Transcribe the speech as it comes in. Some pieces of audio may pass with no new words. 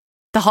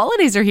The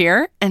holidays are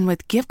here, and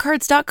with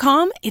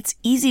giftcards.com, it's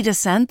easy to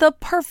send the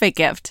perfect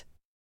gift.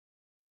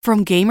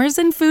 From gamers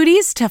and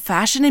foodies to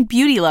fashion and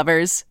beauty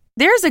lovers,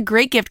 there's a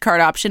great gift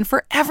card option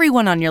for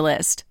everyone on your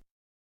list.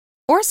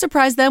 Or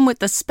surprise them with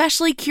the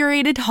specially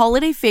curated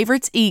Holiday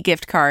Favorites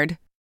e-gift card.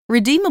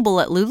 Redeemable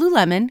at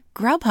Lululemon,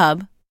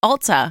 Grubhub,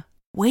 Ulta,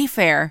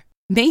 Wayfair,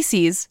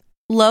 Macy's,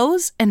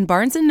 Lowe's, and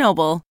Barnes &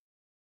 Noble.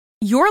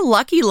 Your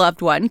lucky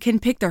loved one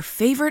can pick their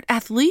favorite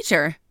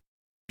athleisure,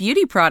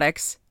 beauty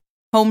products,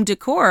 home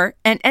decor,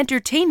 and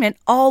entertainment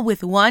all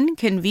with one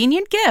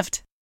convenient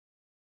gift.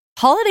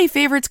 Holiday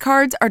Favorites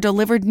cards are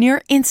delivered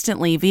near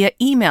instantly via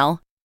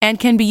email and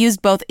can be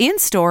used both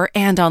in-store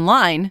and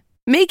online,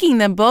 making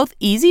them both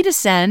easy to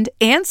send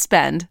and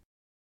spend.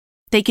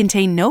 They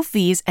contain no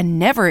fees and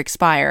never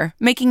expire,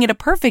 making it a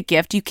perfect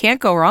gift you can't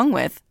go wrong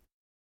with.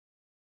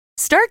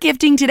 Start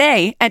gifting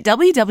today at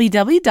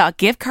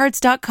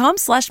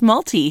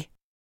www.giftcards.com/multi.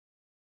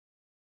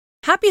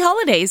 Happy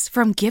holidays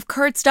from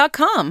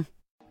giftcards.com.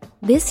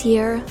 This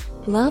year,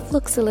 love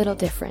looks a little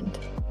different.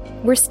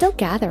 We're still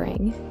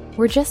gathering.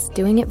 We're just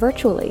doing it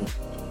virtually.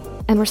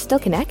 And we're still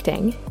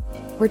connecting.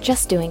 We're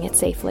just doing it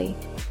safely.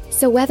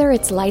 So whether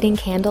it's lighting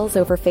candles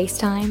over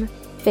FaceTime,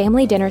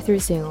 family dinner through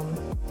Zoom,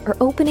 or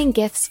opening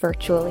gifts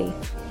virtually,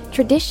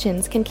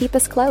 traditions can keep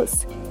us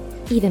close,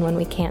 even when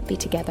we can't be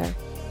together.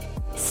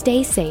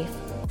 Stay safe,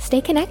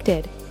 stay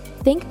connected,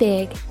 think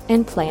big,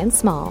 and plan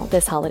small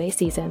this holiday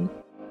season.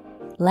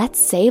 Let's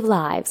save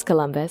lives,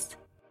 Columbus.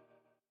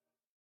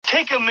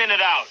 Take a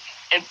minute out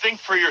and think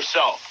for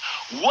yourself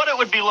what it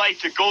would be like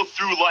to go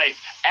through life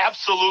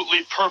absolutely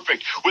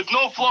perfect, with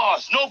no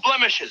flaws, no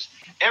blemishes.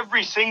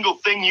 Every single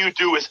thing you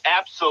do is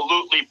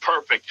absolutely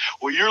perfect.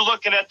 Well, you're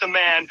looking at the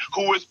man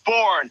who was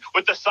born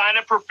with the sign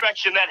of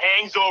perfection that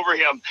hangs over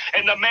him,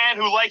 and the man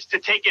who likes to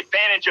take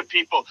advantage of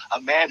people,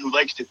 a man who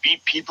likes to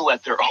beat people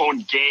at their own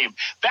game.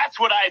 That's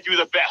what I do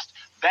the best.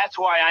 That's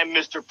why I'm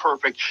Mr.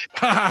 Perfect.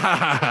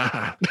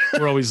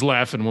 We're always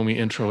laughing when we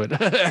intro it.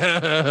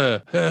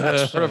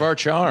 That's sort of our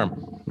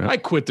charm. I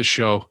quit the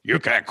show. You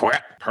can't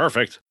quit.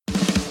 Perfect.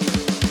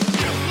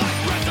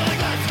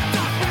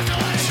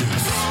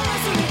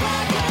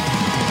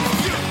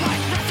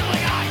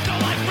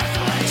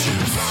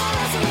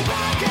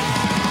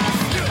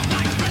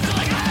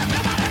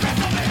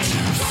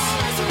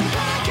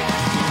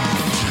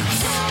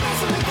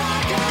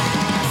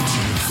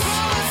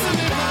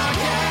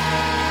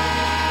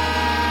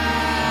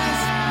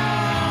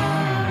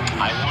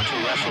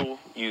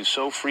 You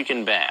so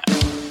freaking bad.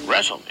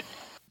 Wrestle me.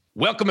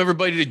 Welcome,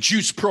 everybody, to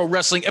Juice Pro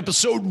Wrestling,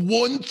 episode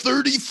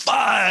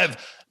 135.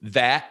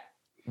 That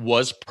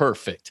was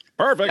perfect.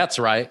 Perfect. That's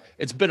right.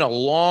 It's been a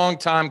long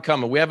time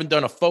coming. We haven't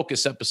done a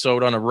focus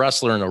episode on a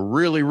wrestler in a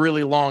really,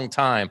 really long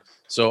time.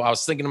 So I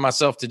was thinking to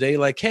myself today,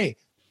 like, hey,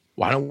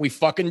 why don't we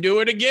fucking do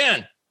it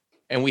again?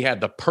 And we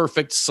had the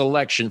perfect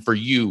selection for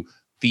you,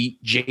 the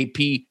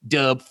JP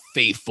Dub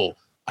faithful.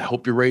 I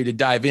hope you're ready to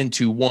dive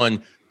into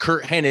one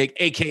Curt Hennig,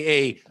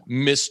 a.k.a.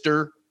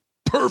 Mr.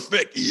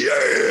 Perfect.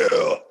 Yeah.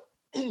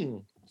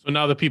 So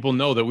now that people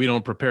know that we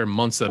don't prepare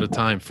months at a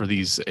time for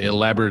these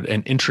elaborate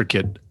and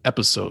intricate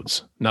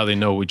episodes, now they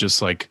know we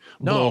just like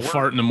blow a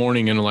fart in the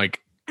morning and like,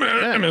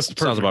 Mr. Perfect.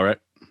 Sounds about right.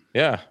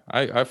 Yeah,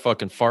 I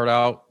fucking fart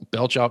out,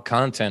 belch out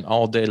content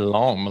all day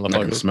long. I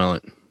can smell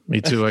it.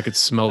 Me too. I could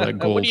smell that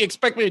gold. What do you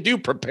expect me to do?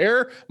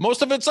 Prepare?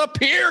 Most of it's up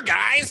here,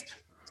 guys.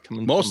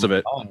 Most of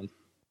it.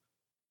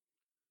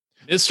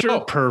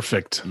 Mr.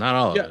 Perfect. Not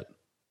all of it.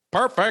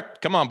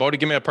 Perfect. Come on, Bodie.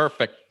 Give me a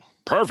perfect.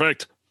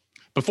 Perfect.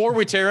 Before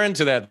we tear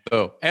into that,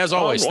 though, as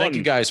always, thank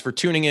you guys for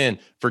tuning in,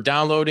 for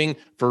downloading,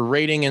 for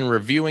rating and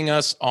reviewing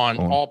us on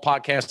all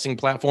podcasting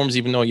platforms,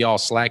 even though y'all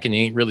slacking,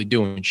 you ain't really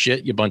doing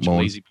shit, you bunch of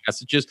lazy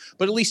passages,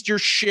 but at least you're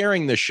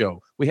sharing the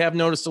show. We have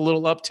noticed a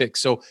little uptick,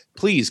 so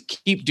please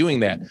keep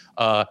doing that.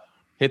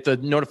 Hit the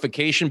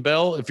notification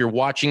bell. If you're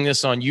watching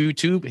this on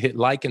YouTube, hit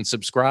like and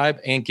subscribe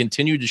and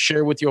continue to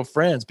share with your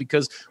friends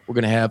because we're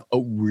going to have a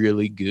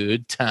really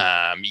good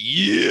time.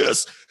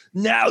 Yes.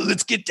 Now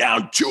let's get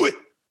down to it.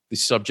 The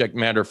subject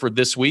matter for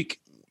this week,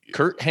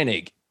 Curt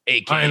Hennig,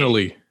 a.k.a.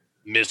 Finally.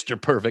 Mr.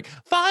 Perfect.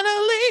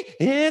 Finally,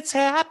 it's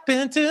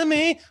happened to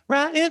me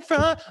right in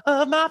front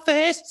of my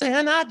face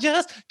and I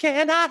just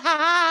cannot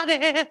hide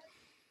it.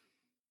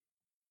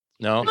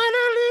 No.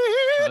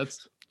 Finally.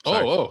 That's...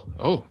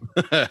 Oh.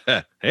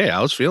 Hey,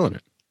 I was feeling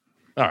it.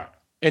 All right.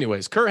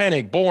 Anyways, Curt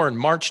Hennig, born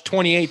March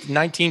 28th,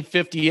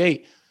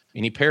 1958,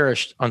 and he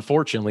perished,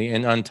 unfortunately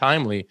and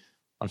untimely,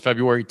 on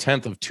February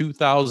 10th of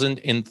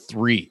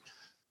 2003.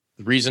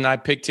 The reason I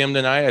picked him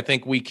tonight, I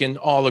think we can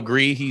all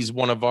agree he's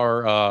one of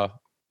our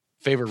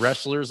favorite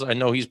wrestlers. I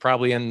know he's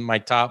probably in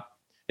my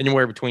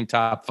anywhere between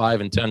top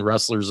 5 and 10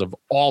 wrestlers of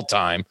all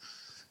time.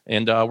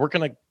 And we're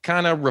going to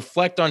kind of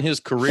reflect on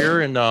his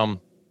career and,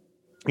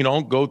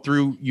 go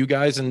through you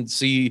guys and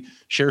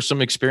share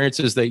some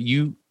experiences that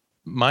you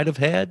might have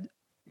had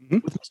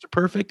with Mr.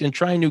 Perfect and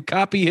trying to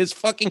copy his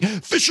fucking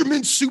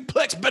fisherman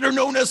suplex, better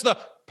known as the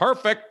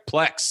Perfect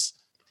Plex.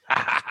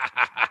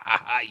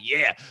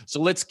 Yeah.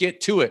 So let's get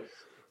to it.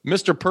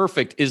 Mr.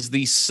 Perfect is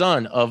the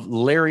son of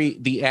Larry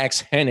the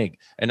Axe Hennig.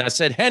 And I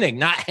said Hennig,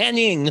 not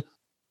Henning.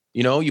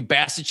 You know, you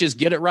bastards, just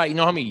get it right. You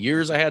know how many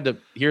years I had to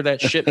hear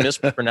that shit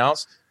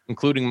mispronounced,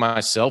 including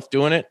myself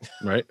doing it?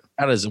 Right.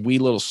 That is a wee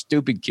little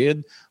stupid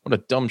kid. What a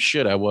dumb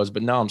shit I was.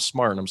 But now I'm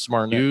smart. I'm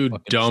smart. You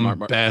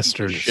dumb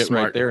bastard. Shit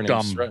Smart, right there. And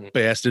dumb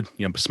bastard.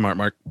 Yep, smart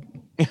Mark.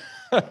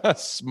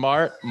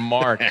 Smart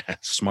Mark.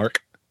 Smart.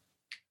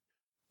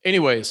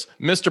 Anyways,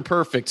 Mr.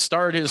 Perfect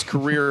started his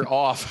career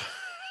off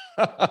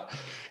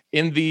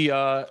in the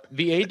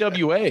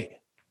AWA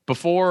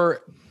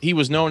before he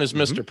was known as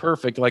Mr.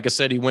 Perfect. Like I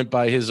said, he went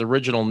by his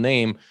original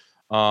name.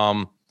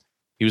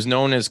 He was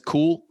known as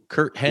Cool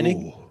Curt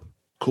Hennig. Ooh,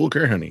 cool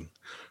Curt Hennig.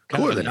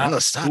 Cooler than on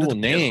the side cool of the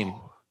name.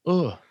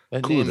 Ugh,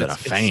 that Cooler name, than a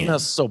fan. It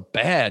smells so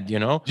bad, you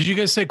know. Did you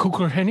guys say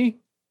Curt Hennig?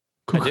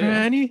 Curt did.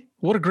 Hennig?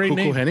 What a great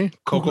name. Hennig.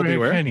 Coco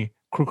Beware. Hennig.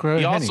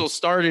 He also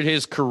started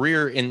his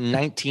career in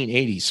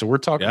 1980. So we're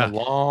talking a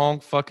long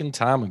fucking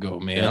time ago,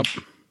 man. Yep.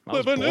 I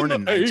was born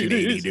in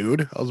 1980,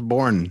 dude. I was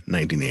born in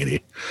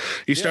 1980.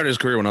 He started his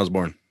career when I was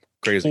born.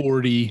 Crazy.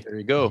 40 There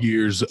you go.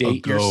 years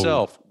Date ago.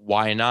 yourself.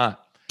 Why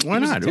not? Why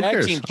He was not? a Who tag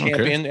cares? team I don't care.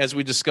 champion, as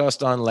we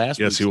discussed on last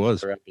Yes, week's he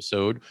was.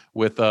 episode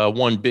with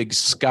one big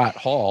Scott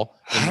Hall.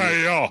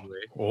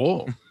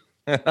 Oh.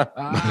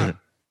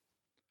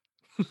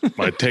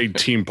 My tag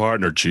team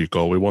partner,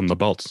 Chico. We won the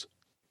belts.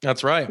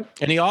 That's right.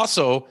 And he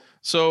also,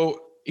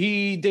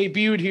 he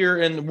debuted here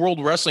in World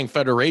Wrestling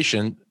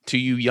Federation, to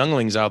you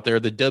younglings out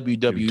there, the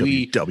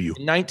WWE, WW.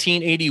 in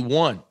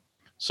 1981.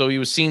 So he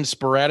was seen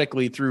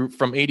sporadically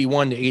from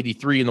 81 to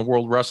 83 in the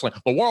World Wrestling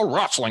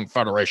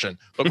Federation,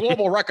 the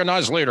global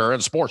recognized leader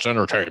in sports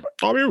entertainment.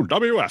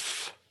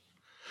 WWF.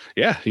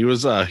 Yeah, he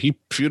was. He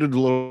feuded a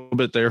little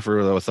bit there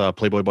with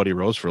Playboy Buddy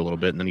Rose for a little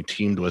bit, and then he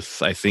teamed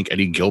with, I think,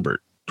 Eddie Gilbert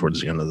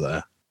towards the end of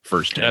the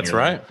first. That's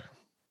right.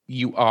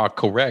 You are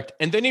correct.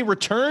 And then he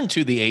returned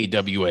to the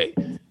AWA.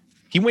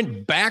 He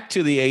went back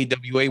to the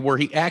AWA where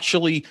he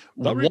actually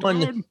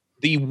won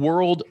the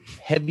World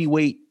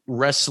Heavyweight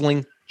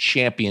Wrestling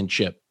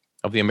Championship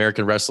of the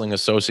American Wrestling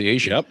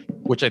Association,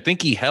 which I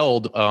think he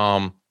held.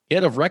 He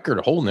had a record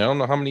holding. I don't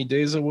know how many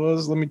days it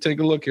was. Let me take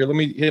a look here. Let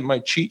me hit my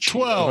cheat sheet.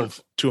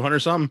 200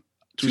 something.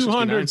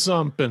 200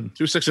 something.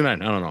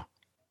 269. I don't know.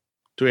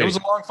 It was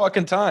a long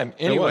fucking time.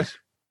 Anyway,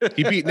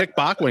 he beat Nick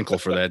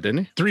Bockwinkel for that,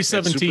 didn't he?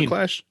 317.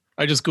 Clash.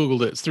 I just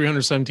Googled it. It's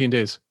 317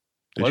 days.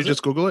 Did you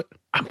just Google it?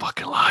 I'm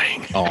fucking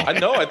lying. Oh, I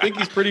know. I think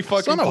he's pretty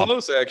fucking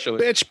close,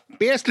 actually. Bitch,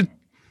 bastard.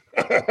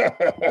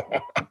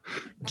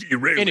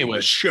 Anyway,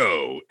 the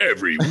show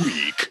every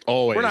week.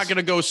 Always. We're not going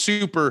to go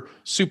super,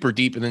 super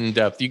deep and in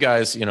depth. You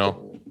guys,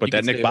 But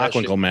that Nick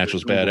Bockwinkel match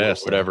was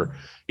badass. Whatever.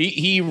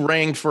 He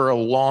reigned for a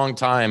long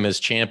time as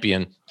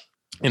champion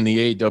in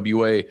the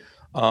AWA.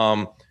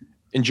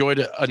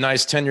 Enjoyed a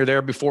nice tenure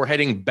there before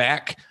heading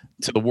back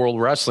to the World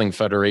Wrestling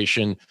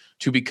Federation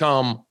to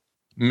become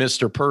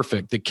Mr.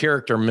 Perfect, the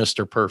character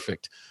Mr.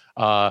 Perfect.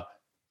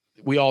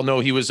 We all know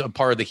he was a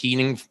part of the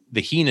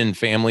Heenan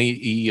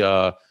family.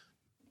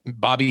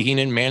 Bobby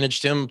Heenan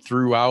managed him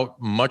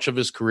throughout much of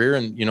his career,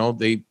 and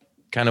they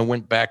kind of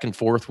went back and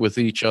forth with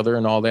each other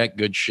and all that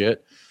good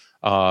shit.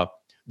 The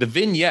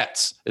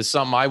vignettes is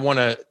something I want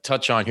to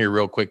touch on here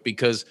real quick,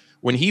 because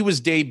when he was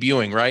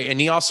debuting, right,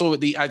 and he also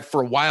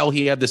for a while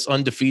he had this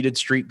undefeated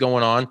streak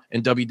going on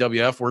in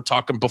WWF. We're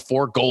talking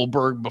before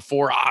Goldberg,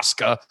 before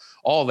Asuka,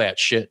 all that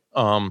shit.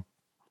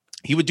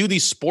 He would do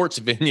these sports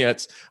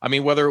vignettes. I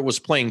mean, whether it was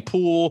playing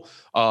pool,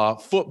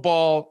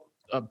 football,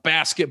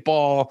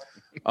 basketball.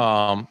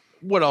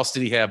 What else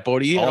did he have,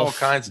 Bodie? He had all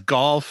kinds of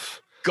golf.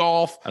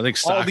 I think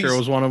soccer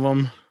was one of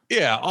them.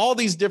 Yeah, all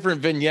these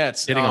different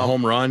vignettes. Hitting a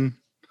home run.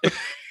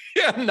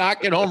 Yeah,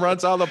 knocking home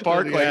runs out of the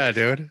park. Yeah,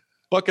 dude.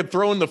 Fucking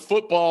throwing the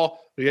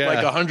football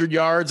like 100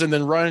 yards and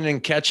then running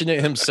and catching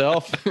it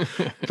himself.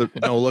 The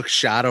no-look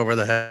shot over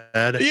the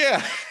head.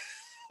 Yeah.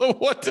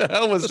 What the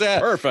hell was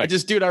that?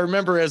 Perfect. I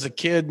remember as a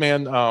kid,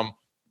 man,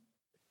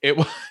 it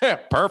was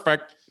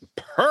perfect.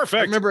 I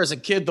remember as a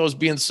kid, those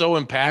being so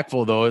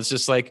impactful, though. It's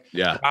just like,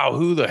 wow,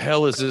 who the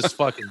hell is this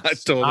fucking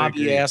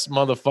snobby ass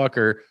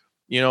motherfucker,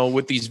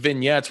 with these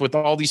vignettes with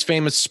all these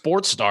famous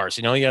sports stars?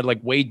 You had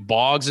like Wade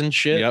Boggs and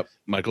shit. Yep.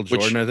 Michael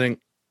Jordan, I think.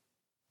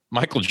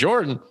 Michael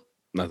Jordan.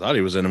 I thought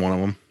he was in one of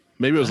them.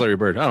 Maybe it was Larry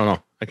Bird. I don't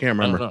know. I can't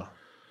remember.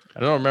 I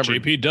don't remember.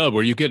 JP Dub,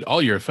 where you get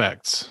all your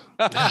facts.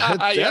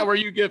 Yeah, where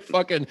you get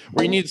where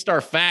you need to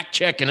start fact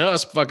checking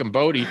us, fucking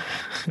Bodie.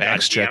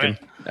 Fact checking.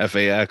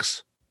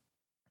 FAX.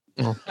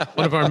 Well,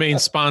 one of our main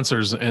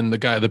sponsors and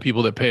the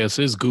people that pay us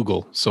is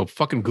Google. So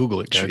fucking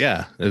Google it, guys.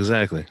 Yeah,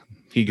 exactly.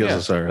 He gives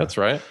us our. That's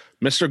right.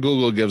 Mr.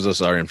 Google gives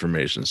us our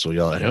information, so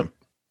yell at him.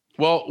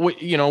 Well,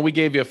 we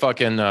gave you a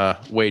fucking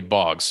Wade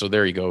Boggs, so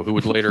there you go. Who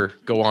would later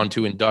go on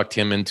to induct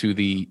him into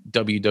the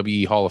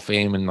WWE Hall of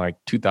Fame in like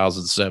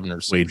 2007 or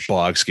so. Wade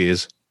Boggs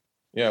skis.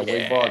 Yeah,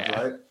 Wade Boggs,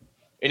 right?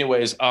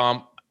 Anyways,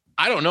 I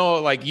don't know,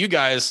 like you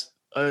guys,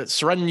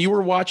 Sredden, you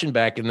were watching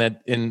back in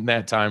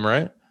that time,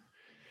 right?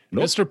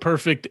 Nope. Mr.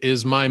 Perfect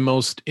is my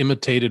most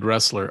imitated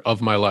wrestler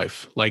of my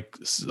life. Like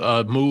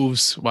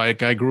moves,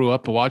 like I grew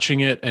up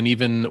watching it, and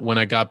even when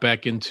I got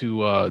back into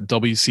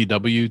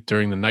WCW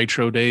during the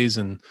Nitro days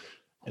and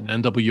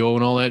NWO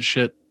and all that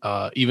shit,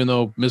 even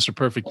though Mr.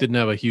 Perfect didn't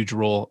have a huge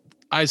role,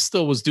 I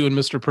still was doing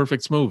Mr.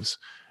 Perfect's moves,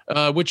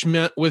 which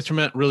meant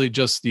really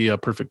just the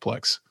Perfect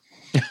Plex.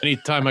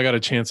 Anytime I got a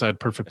chance, I had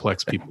Perfect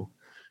Plex people.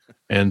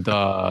 And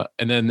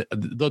then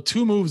the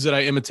two moves that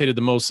I imitated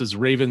the most is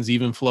Raven's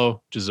Even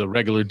Flow, which is a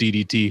regular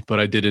DDT,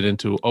 but I did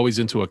it always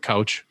into a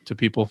couch to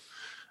people.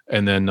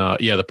 And then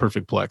the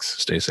Perfect Plex.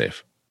 Stay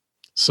safe.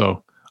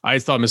 So I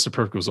thought Mr.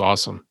 Perfect was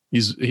awesome. My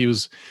favorite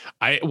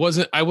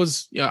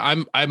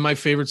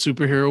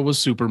superhero was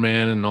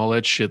Superman and all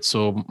that shit.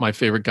 So my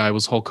favorite guy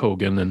was Hulk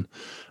Hogan, and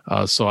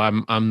so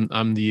I'm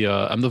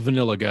the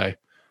vanilla guy.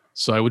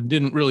 So I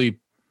didn't really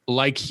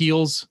like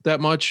heels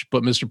that much,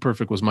 but Mr.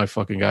 Perfect was my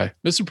fucking guy.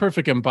 Mr.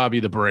 Perfect and Bobby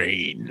the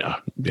Brain.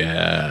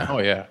 Yeah. Oh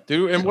yeah,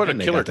 dude, and what a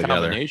killer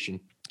combination.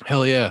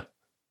 Hell yeah.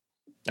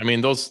 I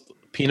mean, those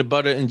peanut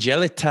butter and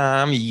jelly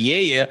time.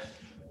 Yeah.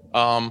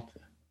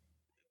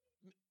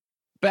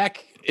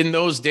 Back in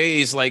those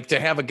days, like to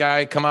have a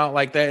guy come out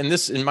like that,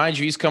 and mind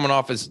you, he's coming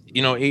off as,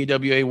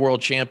 AWA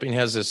world champion,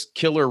 has this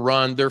killer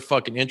run. They're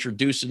fucking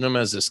introducing him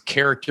as this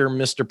character,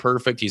 Mr.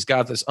 Perfect. He's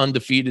got this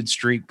undefeated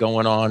streak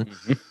going on.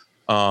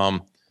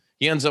 Mm-hmm.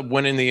 He ends up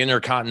winning the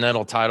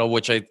Intercontinental title,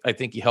 which I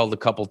think he held a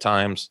couple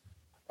times.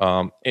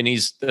 And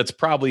that's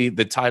probably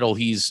the title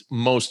he's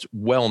most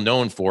well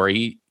known for.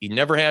 He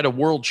never had a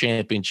world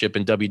championship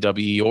in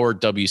WWE or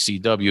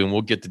WCW, and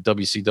we'll get to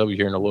WCW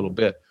here in a little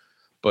bit.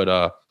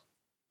 But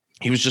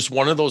he was just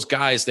one of those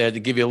guys that had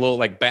to give you a little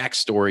like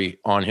backstory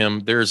on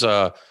him.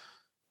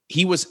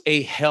 He was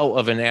a hell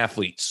of an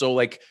athlete. So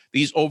like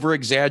these over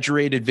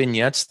exaggerated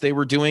vignettes they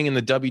were doing in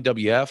the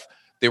WWF,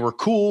 they were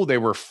cool. They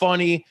were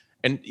funny.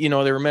 And, they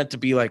were meant to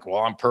be like,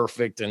 well, I'm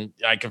perfect and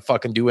I can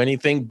fucking do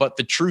anything. But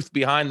the truth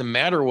behind the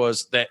matter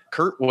was that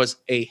Curt was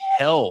a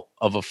hell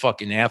of a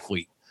fucking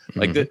athlete.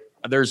 Like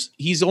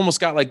he's almost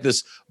got like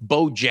this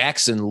Bo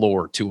Jackson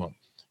lore to him.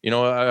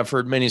 I've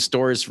heard many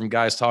stories from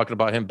guys talking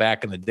about him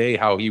back in the day,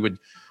 how he would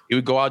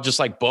go out just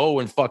like Bo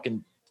and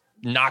fucking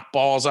knock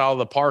balls out of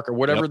the park or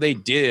whatever they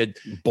did.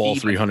 Ball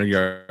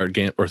 300-yard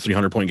game or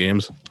 300-point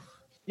games.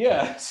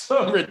 Yeah,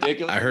 so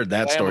ridiculous. I heard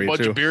that story too. A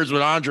bunch of beers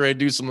with Andre,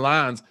 do some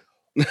lines.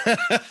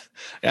 Yeah,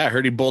 I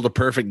heard he bowled a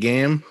perfect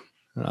game.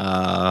 He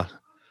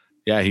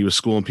was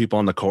schooling people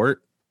on the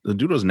court. The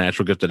dude was a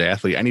natural gifted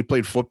athlete, and he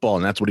played football,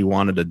 and that's what he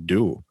wanted to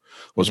do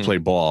was play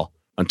ball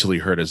until he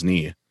hurt his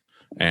knee.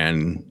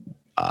 And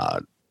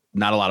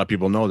not a lot of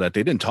people know that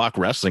they didn't talk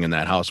wrestling in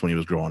that house when he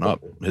was growing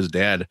up. His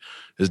dad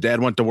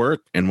went to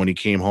work, and when he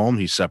came home,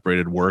 he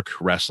separated work,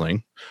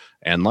 wrestling,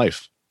 and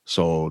life.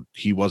 So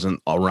he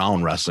wasn't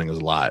around wrestling a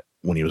lot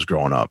when he was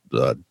growing up.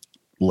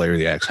 Larry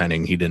the Axe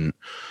Hennig, he didn't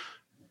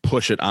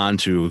push it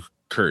onto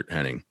Curt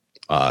Hennig.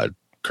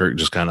 Curt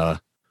just kind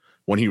of,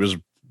 when he was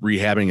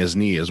rehabbing his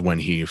knee is when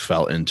he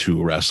fell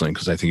into wrestling,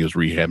 because I think he was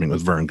rehabbing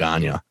with Vern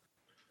Gagne.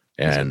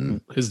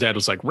 And his dad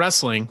was like,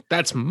 wrestling,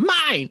 that's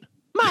mine.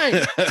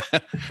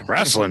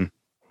 Wrestling.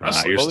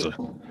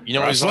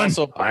 He's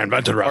also I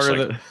invented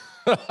wrestling.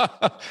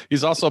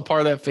 He's also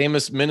part of that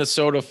famous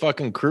Minnesota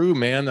fucking crew,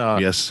 man.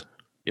 Yes.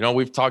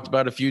 We've talked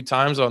about it a few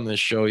times on this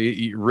show.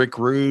 Rick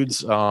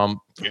Rude's,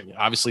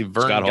 obviously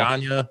Vern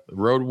Gagne,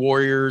 Road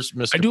Warriors,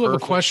 Mr. I do Perfect.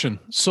 have a question.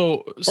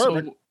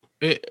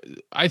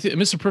 I think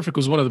Mr. Perfect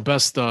was one of the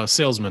best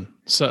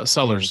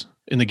sellers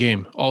in the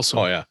game also.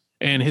 Oh, yeah.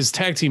 And his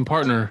tag team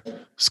partner,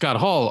 Scott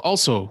Hall,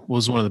 also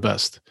was one of the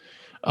best.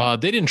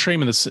 They didn't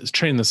train in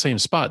the same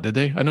spot, did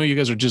they? I know you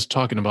guys are just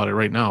talking about it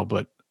right now,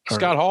 but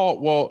Scott Hall,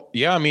 well,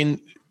 yeah, I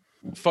mean,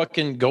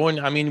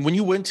 when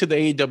you went to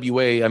the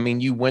AWA, I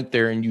mean, you went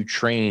there and you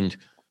trained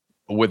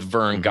with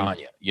Vern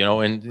Gagne,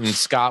 and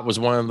Scott was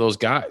one of those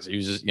guys. He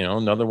was just,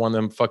 another one of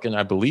them fucking,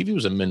 I believe he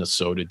was a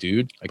Minnesota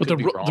dude. But the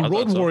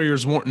Road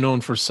Warriors weren't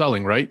known for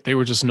selling, right? They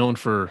were just known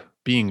for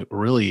being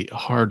really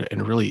hard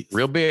and really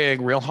real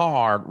big, real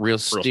hard, real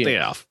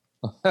stiff.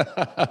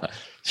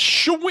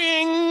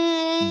 Swing.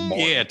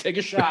 Yeah, take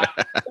a shot.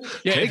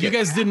 If you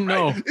guys didn't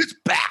know, it's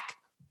back.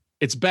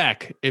 It's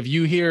back. If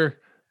you hear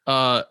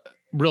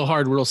real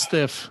hard, real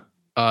stiff,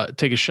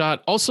 take a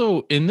shot.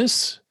 Also, in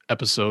this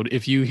episode,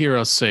 if you hear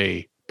us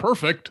say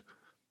perfect,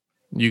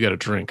 you got a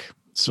drink.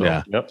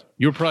 So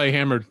you were probably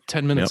hammered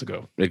 10 minutes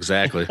ago.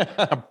 Exactly.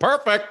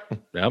 Perfect.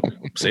 Yep.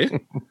 See?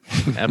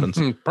 Happens.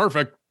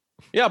 Perfect.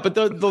 Yeah, but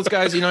those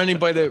guys,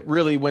 anybody that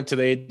really went to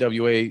the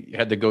AWA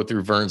had to go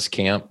through Vern's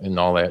camp and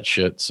all that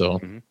shit. So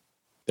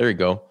there you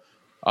go.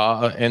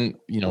 And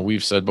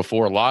we've said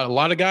before, a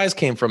lot of guys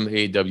came from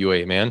the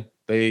AWA, man.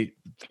 They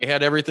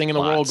had everything in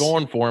the world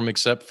going for them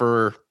except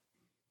for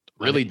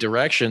really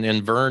direction,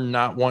 and Vern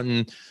not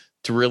wanting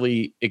to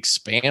really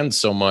expand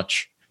so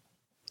much.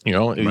 He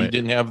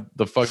didn't have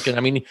the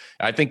fucking,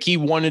 I think he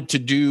wanted to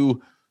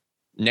do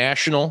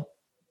national.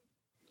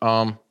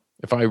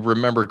 If I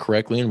remember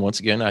correctly, and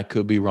once again, I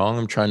could be wrong.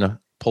 I'm trying to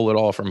pull it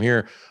all from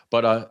here.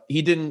 But I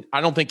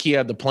don't think he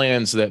had the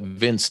plans that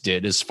Vince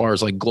did as far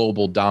as like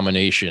global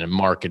domination and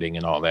marketing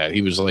and all that.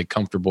 He was like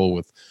comfortable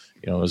with,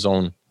 his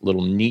own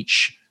little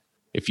niche,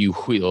 if you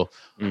will.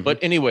 Mm-hmm.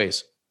 But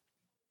anyways,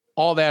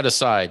 all that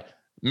aside,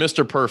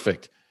 Mr.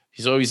 Perfect.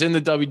 So he's in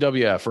the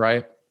WWF,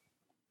 right?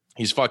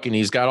 He's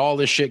got all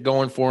this shit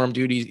going for him,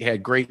 dude. He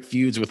had great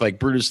feuds with like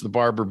Brutus the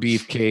Barber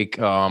Beefcake,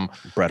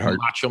 Bret Hart,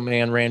 Macho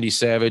Man, Randy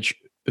Savage.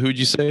 Who'd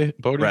you say,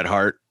 Bodie? Bret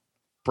Hart.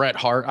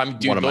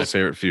 One of my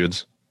favorite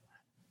feuds.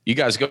 You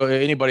guys go,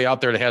 anybody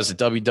out there that has the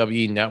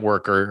WWE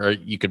network, or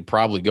you could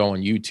probably go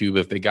on YouTube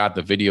if they got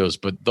the videos,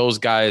 but those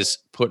guys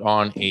put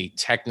on a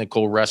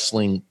technical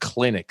wrestling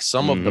clinic,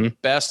 some of the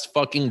best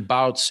fucking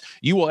bouts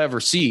you will ever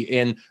see.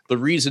 And the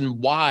reason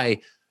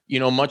why,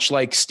 much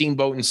like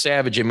Steamboat and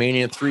Savage at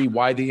Mania 3,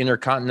 why the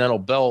Intercontinental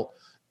belt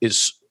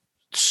is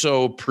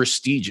so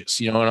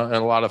prestigious, in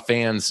a lot of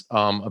fans'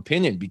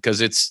 opinion, because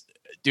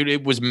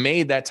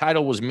that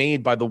title was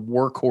made by the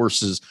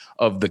workhorses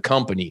of the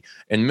company.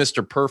 And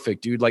Mr.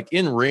 Perfect, dude, like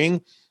in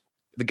ring,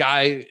 the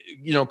guy,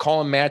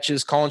 calling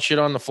matches, calling shit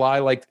on the fly,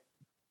 like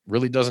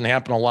really doesn't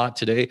happen a lot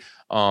today.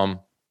 And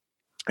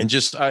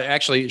just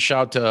actually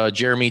shout to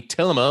Jeremy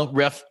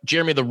Tillema,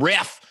 Jeremy the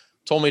ref,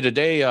 told me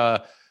today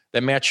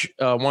that match,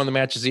 one of the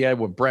matches he had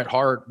with Bret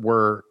Hart,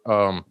 where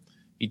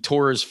he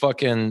tore his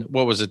fucking,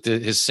 what was it,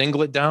 his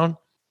singlet down?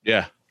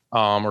 Yeah.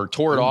 Or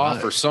tore it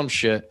off or some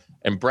shit.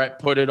 And Bret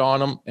put it on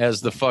him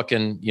as the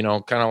fucking,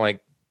 kind of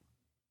like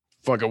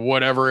fucking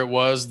whatever it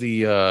was,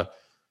 the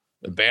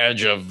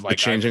badge of like the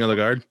changing of the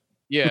guard.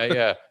 Yeah,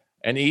 yeah.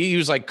 And he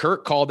was like,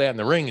 Curt called that in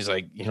the ring. He's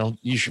like,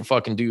 you should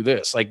fucking do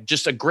this. Like,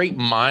 just a great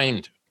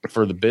mind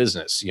for the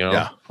business,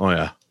 Yeah.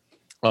 Oh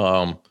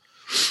yeah.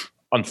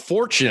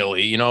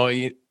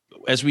 Unfortunately,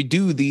 as we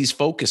do these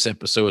focus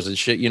episodes and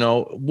shit,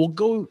 we'll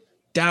go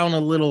down a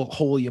little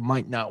hole you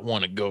might not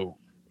want to go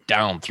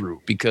down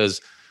through,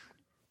 because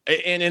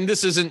and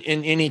this isn't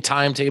in any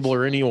timetable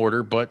or any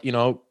order, but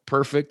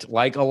Perfect,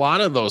 like a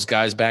lot of those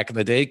guys back in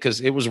the day, because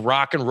it was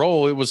rock and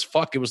roll. It was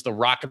the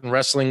rock and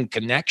wrestling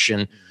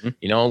connection.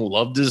 He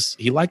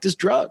liked his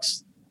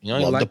drugs. He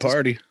loved the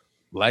party.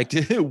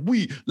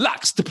 We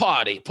likes the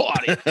party,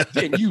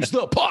 then use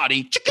the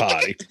party.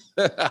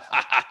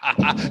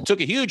 Took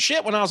a huge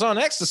shit when I was on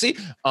ecstasy.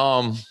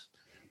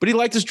 But he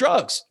liked his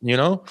drugs,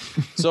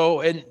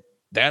 So, and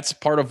that's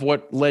part of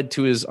what led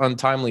to his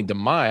untimely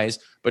demise.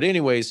 But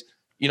anyways,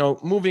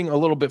 moving a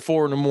little bit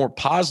forward in a more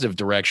positive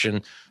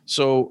direction.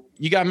 So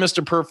you got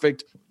Mr.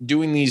 Perfect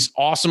doing these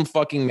awesome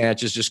fucking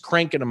matches, just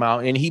cranking them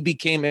out. And he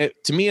became,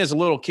 to me as a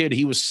little kid,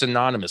 he was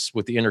synonymous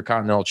with the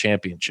Intercontinental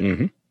Championship.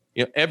 Mm-hmm.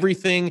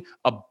 Everything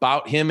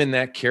about him and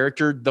that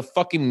character, the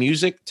fucking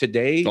music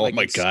today. Oh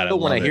my God.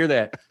 When I hear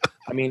that,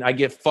 I mean, I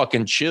get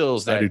fucking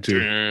chills. I do too.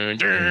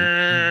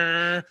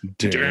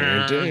 Dude.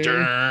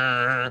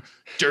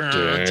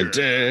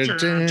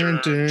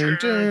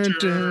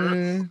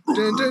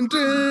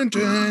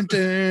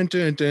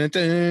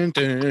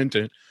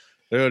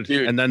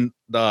 And then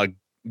the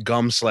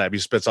gum slap. He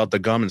spits out the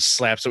gum and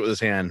slaps it with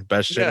his hand.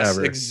 Best shit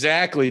ever.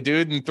 Exactly,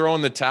 dude. And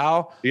throwing the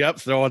towel. Yep,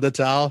 throwing the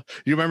towel.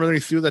 You remember when he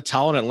threw the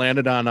towel and it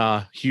landed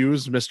on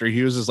Hughes, Mr.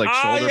 Hughes' like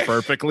shoulder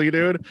perfectly,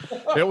 dude.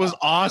 It was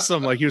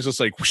awesome. Like he was just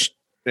like, whoosh,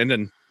 and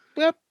then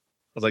yep. I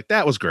was like,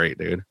 that was great,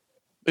 dude.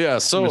 Yeah,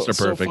 so Mr.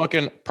 Perfect. So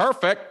fucking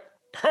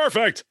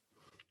perfect.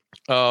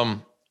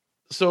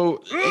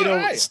 So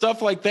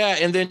stuff like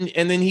that, and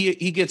then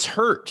he gets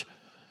hurt.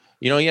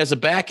 He has a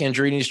back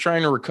injury and he's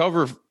trying to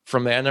recover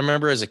from that. And I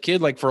remember as a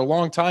kid, like for a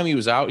long time, he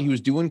was out. He was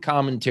doing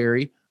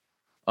commentary,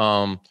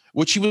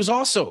 which he was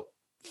also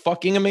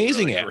fucking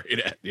amazing really at. Great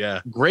at. Yeah,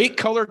 great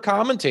color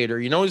commentator.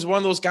 He's one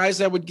of those guys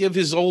that would give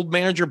his old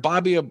manager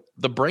Bobby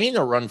the Brain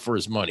a run for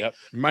his money. Yep.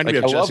 Reminded me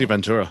of Jesse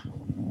Ventura.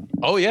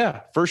 Oh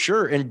yeah, for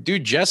sure. And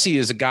dude, Jesse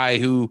is a guy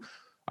who,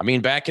 I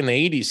mean, back in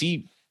the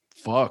 80s,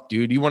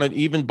 dude. You wanted,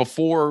 even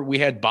before we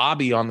had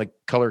Bobby on the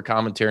color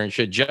commentary and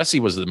shit, Jesse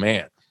was the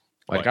man.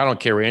 Like, I don't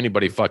care what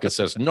anybody fucking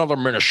says. Another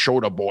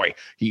Minnesota boy.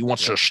 He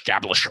wants to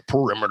establish a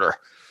perimeter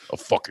of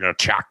fucking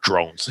attack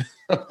drones.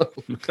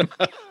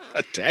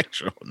 Attack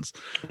drones.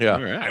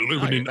 Yeah. Right. I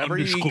live in an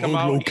undisclosed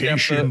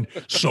location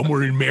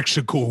somewhere in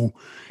Mexico.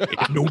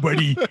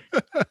 Nobody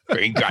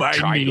ain't got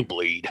time to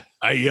bleed.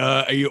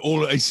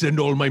 I send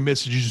all my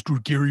messages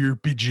through carrier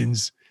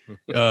pigeons.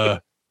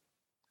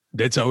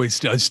 That's how I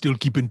still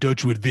keep in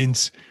touch with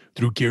Vince,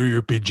 through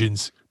carrier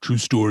pigeons. True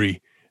story.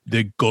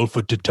 The Gulf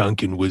of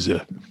Tatankin was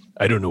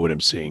I don't know what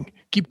I'm saying.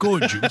 Keep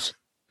going, Juice.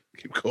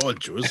 Keep going,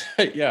 Juice.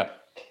 Yeah.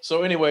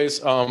 So anyways,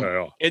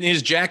 in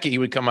his jacket he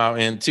would come out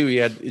in too.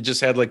 It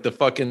just had like the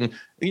fucking,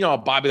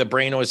 Bobby the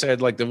Brain always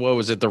had like the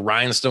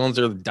rhinestones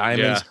or the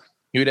diamonds. Yeah.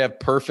 He would have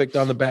Perfect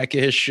on the back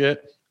of his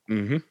shit.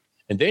 Mm-hmm.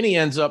 And then he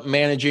ends up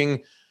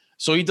managing.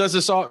 So he does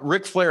this all.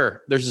 Ric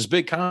Flair, there's this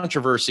big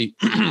controversy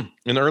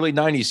in the early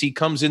 90s. He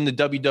comes into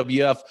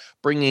WWF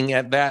bringing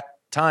at that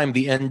time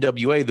the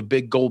NWA, the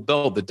big gold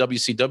belt, the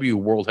WCW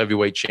World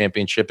Heavyweight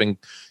Championship. And,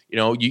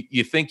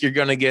 you think you're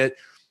going to get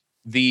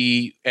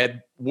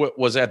what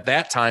was at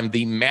that time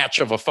the match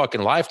of a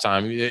fucking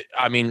lifetime.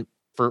 I mean,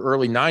 for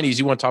early 90s,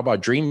 you want to talk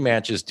about dream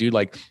matches, dude,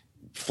 like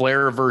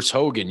Flair versus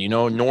Hogan,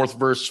 North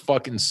versus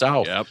fucking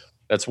South. Yep.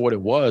 That's what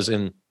it was.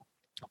 And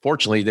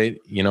fortunately,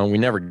 we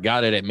never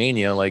got it at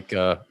Mania like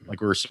we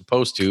were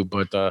supposed to,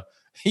 but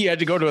he had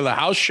to go to the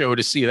house show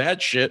to see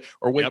that shit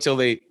or wait till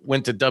they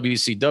went to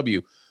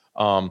WCW.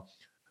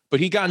 But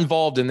he got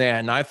involved in that,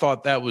 and I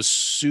thought that was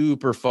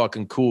super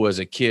fucking cool as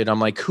a kid. I'm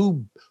like,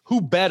 who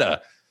better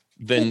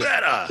than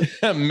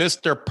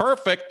Mr.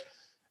 Perfect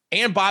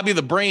and Bobby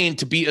the Brain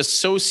to be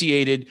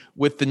associated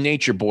with the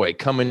Nature Boy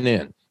coming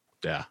in?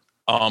 Yeah.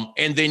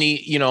 And then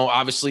he,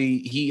 obviously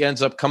he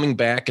ends up coming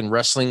back and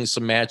wrestling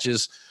some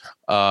matches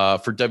for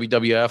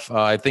WWF.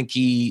 I think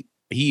he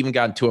even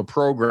got into a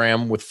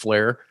program with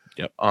Flair.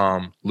 Yep.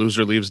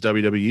 Loser leaves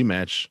WWE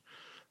match.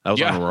 That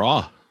was on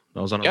Raw.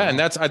 That was on Raw. And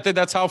I think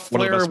that's how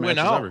Flair went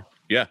out. Ever.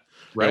 Yeah.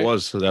 Right. It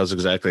was. That was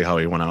exactly how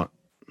he went out.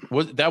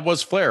 That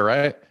was Flair,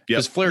 right?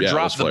 Because Flair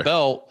dropped the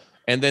belt,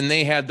 and then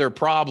they had their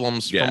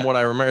problems. From what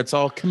I remember, it's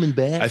all coming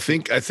back. I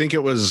think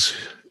it was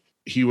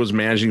he was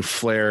managing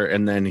Flair,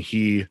 and then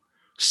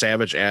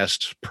Savage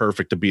asked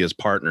Perfect to be his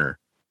partner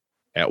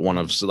at one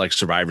of like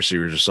Survivor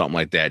Series or something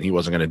like that, and he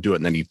wasn't going to do it,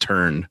 and then he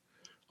turned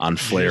on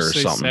Flair or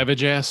something.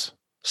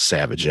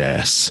 Savage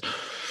ass.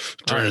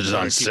 Turned it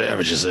on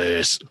Savage's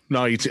ass.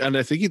 No, and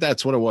I think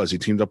that's what it was. He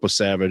teamed up with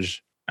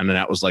Savage, and then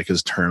that was like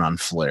his turn on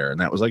Flair, and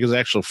that was like his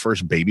actual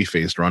first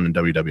babyface run in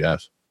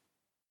WWF.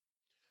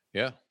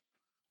 Yeah,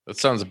 that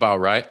sounds about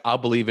right. I'll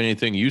believe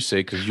anything you say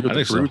because you're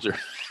the bruiser.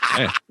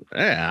 So.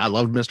 Yeah, I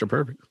love Mr.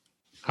 Perfect.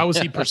 How was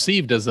he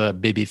perceived as a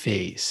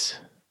babyface?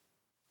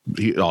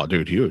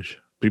 Dude, huge.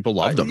 People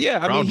loved him. Yeah,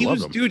 I mean,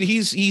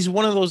 he's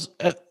one of those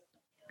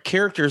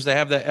characters that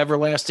have that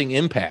everlasting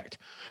impact.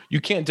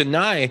 You can't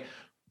deny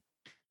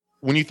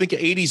when you think of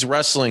 80s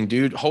wrestling,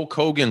 dude, Hulk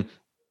Hogan,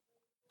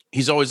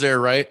 he's always there,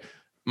 right?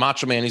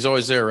 Macho Man, he's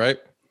always there, right?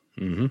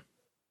 Mm-hmm.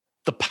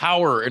 The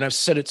power, and I've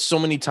said it so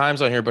many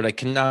times on here, but I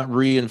cannot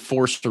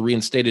reinforce or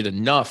reinstate it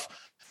enough.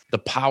 The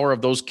power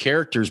of those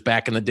characters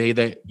back in the day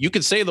that you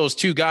could say those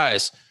two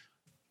guys,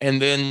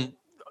 and then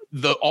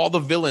all the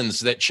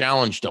villains that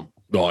challenged them.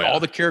 Oh, yeah. All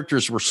the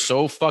characters were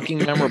so fucking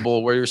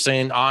memorable, where you're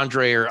saying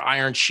Andre or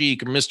Iron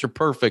Sheik or Mr.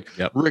 Perfect,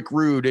 Rick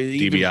Rude,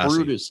 even DiBiase.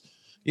 Brutus.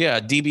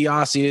 Yeah,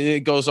 DiBiase. It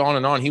goes on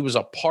and on. He was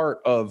a part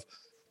of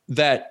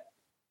that.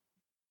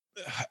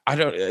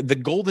 The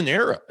golden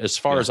era, as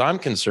far as I'm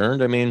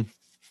concerned. I mean,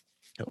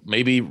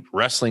 maybe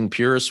wrestling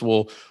purists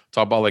will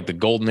talk about like the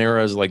golden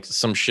era as like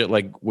some shit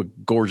like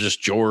with Gorgeous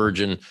George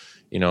and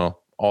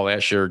all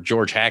that shit, or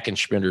George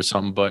Hackenschmidt or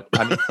something. But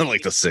I mean,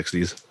 like the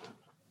 60s.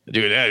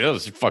 Dude, that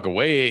was fucking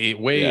way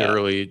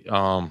early.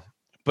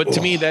 But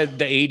to me, that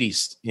the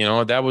 80s,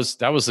 that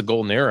was the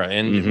golden era.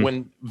 And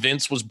when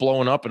Vince was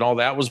blowing up and all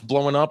that was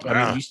blowing up,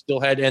 I mean, you still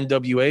had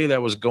NWA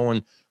that was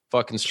going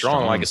fucking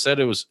strong. Like I said,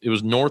 it was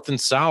north and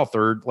south,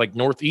 or like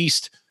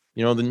northeast,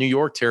 the New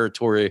York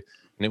territory,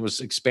 and it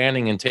was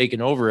expanding and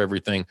taking over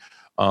everything.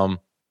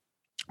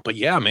 But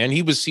yeah, man,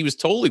 he was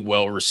totally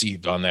well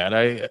received on that.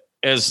 I,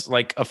 as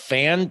like a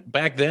fan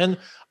back then,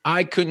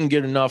 I couldn't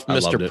get enough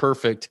Mr.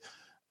 Perfect,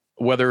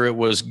 whether it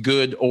was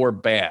good or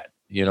bad,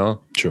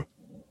 True.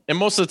 And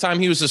most of the time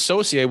he was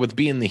associated with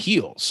being the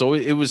heel. So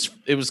it was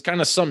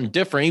kind of something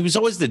different. He was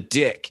always the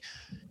dick.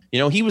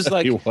 He was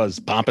like, he was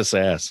pompous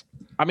ass.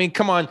 I mean,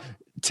 come on,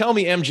 tell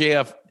me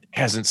MJF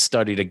hasn't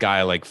studied a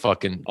guy like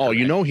fucking. Oh,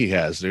 he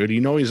has, dude.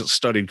 He's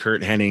studied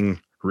Curt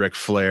Hennig, Ric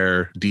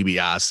Flair,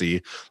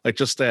 DiBiase, like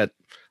just that.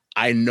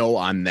 I know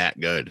I'm that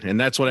good. And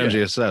that's what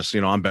MJF says.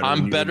 I'm better.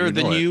 I'm better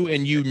than you,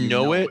 and you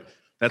know it.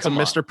 That's a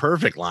Mr.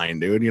 Perfect line,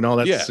 dude.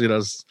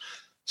 That's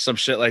some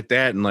shit like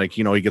that. And like,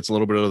 he gets a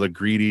little bit of the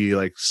greedy,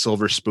 like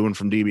silver spoon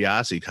from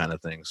DiBiase kind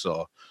of thing.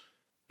 So,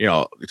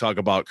 you talk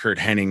about Curt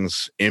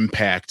Hennig's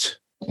impact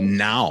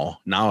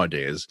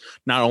nowadays,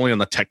 not only on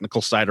the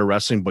technical side of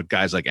wrestling, but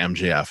guys like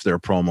MJF, their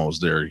promos,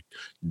 their,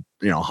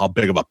 how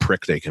big of a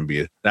prick they can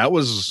be. That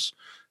was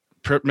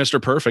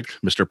Mr.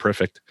 Perfect.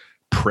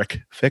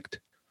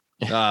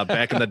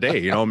 Back in the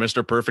day,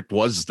 Mr. Perfect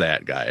was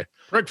that guy.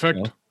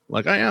 Perfect.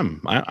 Like I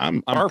am.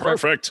 I'm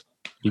perfect.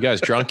 You guys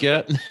drunk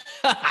yet? You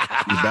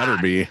better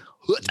be.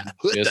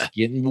 Just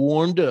getting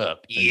warmed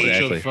up.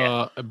 Exactly.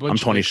 A bunch I'm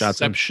 20 of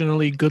shots in.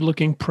 Exceptionally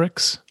good-looking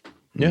pricks.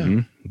 Yeah.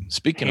 Mm-hmm.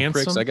 Speaking of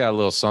pricks, I got a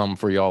little something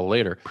for y'all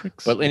later.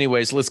 But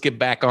anyways, let's get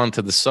back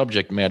onto the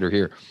subject matter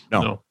here.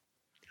 No.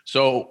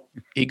 So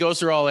he goes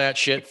through all that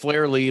shit.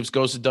 Flair leaves,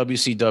 goes to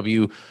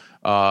WCW.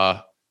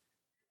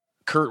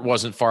 Curt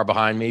wasn't far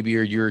behind, maybe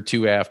a year or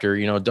two after.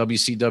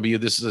 WCW,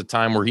 this is a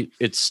time where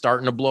it's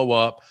starting to blow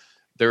up.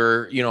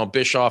 They're,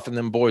 Bischoff and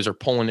them boys are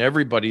pulling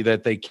everybody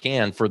that they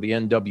can for the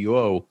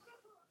NWO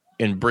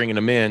and bringing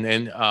them in.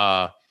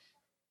 And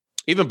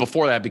even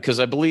before that, because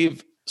I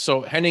believe,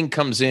 so Hennig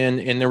comes in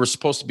and there was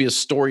supposed to be a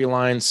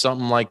storyline,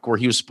 something like where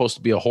he was supposed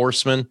to be a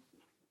horseman.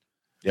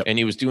 Yep. And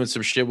he was doing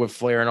some shit with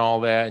Flair and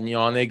all that. And,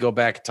 and they go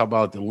back and talk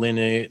about the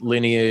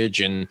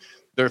lineage, and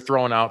they're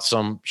throwing out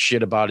some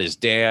shit about his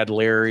dad,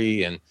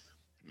 Larry. And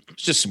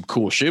It's just some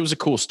cool shit. It was a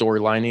cool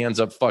storyline. He ends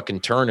up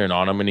fucking turning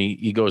on him, and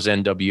he goes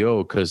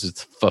NWO because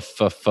it's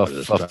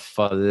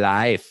for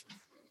life.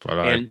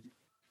 And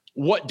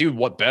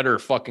what better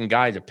fucking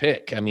guy to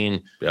pick? I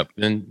mean,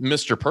 than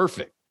Mr.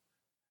 Perfect.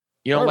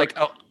 You know, like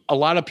a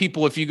lot of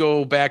people, if you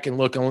go back and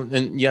look,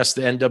 and yes,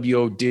 the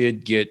NWO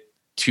did get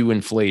too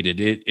inflated.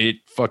 It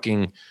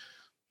fucking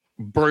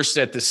burst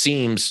at the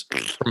seams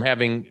from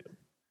having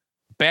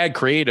bad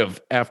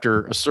creative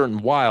after a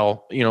certain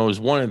while, you know, is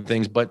one of the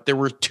things, but there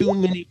were too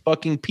many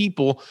fucking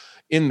people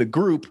in the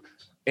group,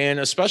 and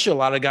especially a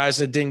lot of guys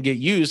that didn't get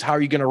used. How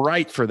are you going to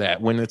write for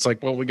that when it's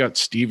like, well, we got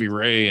Stevie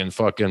Ray and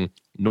fucking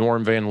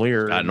Norm Van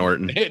Leer. Scott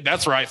Norton.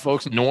 That's right,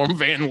 folks. Norm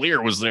Van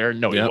Leer was there.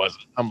 No, he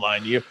wasn't. I'm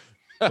lying to you.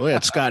 We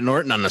had Scott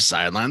Norton on the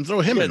sideline.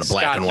 Throw him in the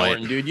black and white.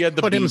 Norton, dude. You had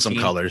the Put him in B-team.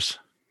 some colors.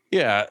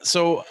 Yeah.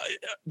 So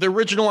the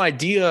original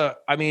idea,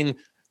 I mean,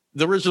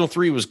 the original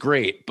 3 was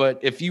great, but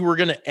if you were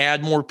going to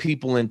add more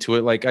people into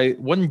it, like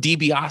wasn't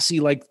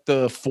DiBiase like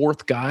the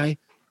 4th guy?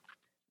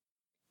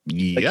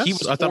 Yes, he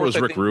was I thought it was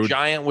Rick Rude.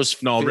 Giant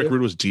was Rick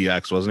Rude was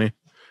DX, wasn't he?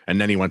 And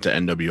then he went to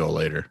NWO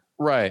later.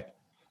 Right.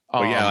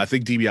 But yeah, I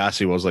think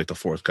DiBiase was like the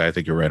 4th guy. I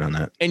think you're right on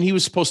that. And he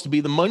was supposed to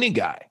be the money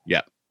guy.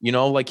 Yeah. You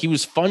know, like he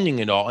was funding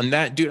it all. And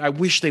that dude, I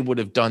wish they would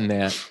have done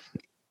that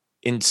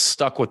and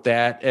stuck with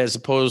that as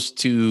opposed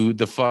to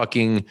the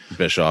fucking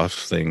Bischoff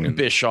thing.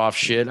 Bischoff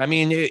shit. I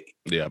mean,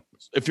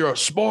 if you're a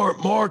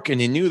smart Mark and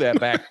you knew that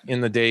back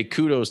in the day,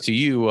 kudos to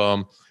you.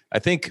 I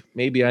think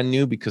maybe I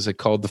knew because I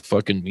called the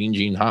fucking Mean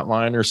Gene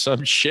hotline or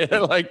some shit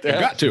like that. You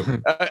got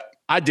to.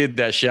 I did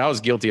that shit. I was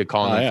guilty of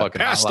calling them fucking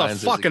Pass hotlines.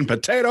 the fucking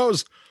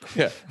potatoes.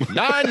 Yeah.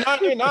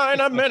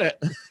 $9.99 a minute.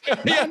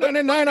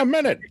 $9.99 a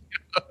minute.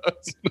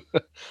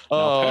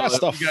 Oh, pass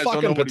the you guys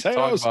fucking don't know what he's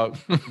potatoes.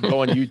 talking about.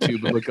 Go on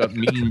YouTube and look up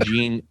Mean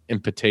Gene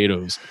and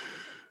potatoes.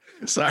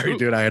 Sorry,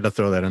 dude. I had to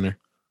throw that in there.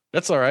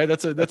 That's all right.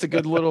 That's a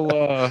good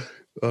little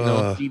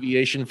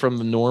deviation from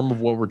the norm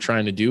of what we're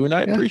trying to do, and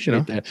I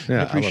appreciate that.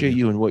 Yeah, I appreciate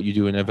you and what you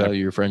do, and I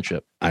value your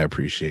friendship. I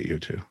appreciate you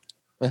too.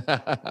 I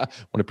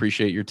want to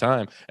appreciate your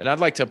time, and I'd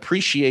like to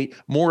appreciate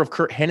more of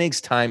Curt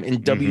Hennig's time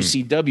in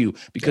WCW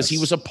because he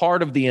was a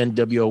part of the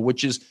NWO,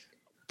 which is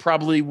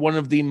probably one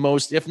of the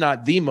most, if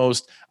not the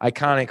most,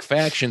 iconic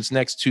factions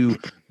next to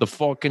the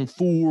fucking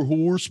Four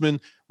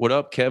Horsemen. What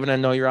up, Kevin? I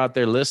know you're out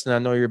there listening. I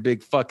know you're a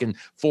big fucking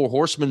Four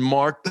Horsemen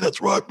mark.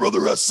 That's right,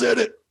 brother. I said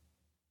it.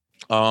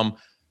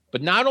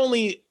 But not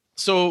only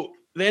so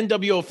the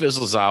NWO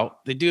fizzles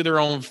out, they do their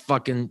own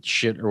fucking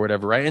shit or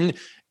whatever, right?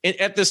 And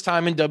at this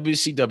time in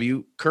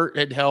WCW, Curt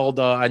had held,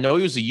 I know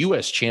he was a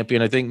U.S.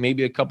 champion, I think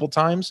maybe a couple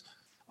times.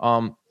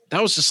 That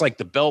was just like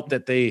the belt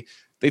that they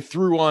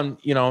threw on,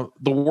 you know,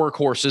 the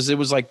workhorses. It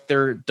was like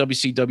their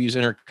WCW's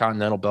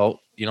Intercontinental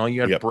belt. You know,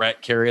 you had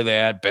Brett carry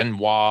that,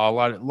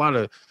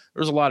 Benoit,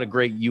 there's a lot of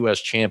great U.S.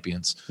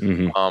 champions.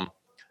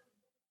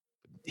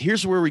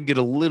 Here's where we get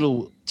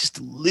just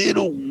a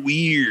little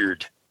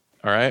weird.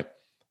 All right.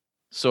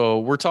 So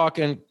we're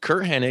talking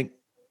Curt Hennig,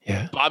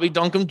 Bobby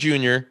Duncombe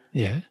Jr.,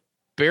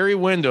 Barry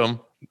Windham.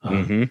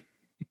 I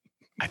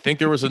think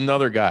there was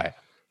another guy.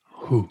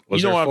 Who?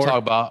 You know what I'm talking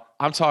about?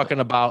 I'm talking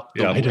about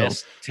the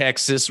West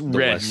Texas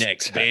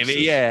Rednecks,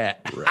 baby. Yeah.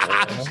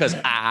 Because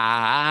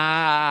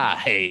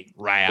I hate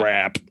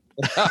rap.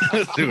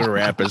 Dude,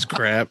 rap is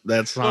crap.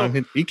 That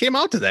song. He came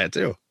out to that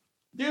too.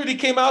 Dude, he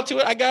came out to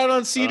it. I got it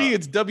on CD.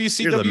 It's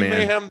WCW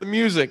Mayhem, the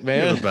music,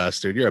 man. You're the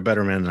best, dude. You're a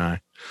better man than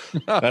I.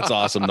 That's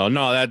awesome, though.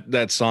 No,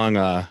 that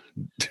song,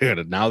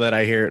 dude, now that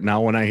I hear it,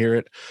 now when I hear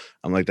it,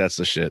 I'm like, that's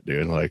the shit,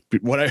 dude. Like,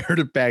 when I heard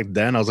it back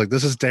then, I was like,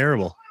 this is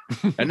terrible.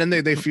 And then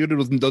they feuded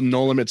with the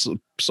No Limits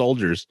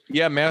Soldiers.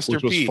 Yeah, Master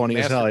P. Which was funny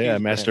as hell. Yeah,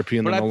 Master P.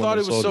 And but the I No thought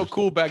Limit it was Soldiers. so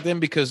cool back then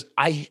because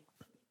I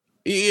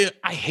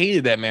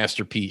hated that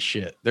Master P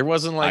shit. There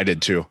wasn't like I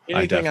did too.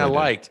 Anything I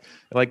liked.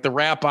 Like the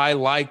rap I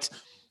liked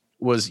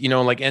was, you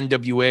know, like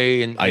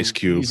NWA and Ice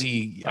Cube,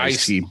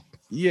 Ice T.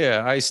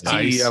 Yeah, Ice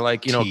T. I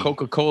like, you know,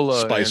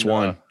 Coca-Cola, Spice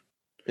One.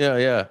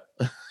 Yeah.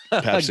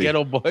 Pepsi.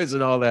 Ghetto Boys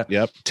and all that.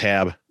 Yep.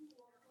 Tab.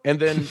 And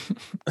then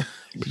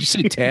did you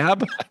say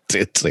Tab? I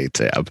did say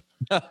Tab.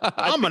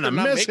 I'm gonna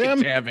miss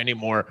him. Tab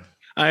anymore.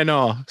 I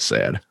know.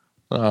 Sad.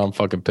 Oh, I'm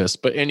fucking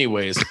pissed. But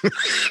anyways,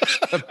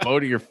 I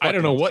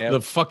don't know what the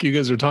fuck you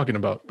guys are talking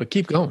about, but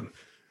keep going.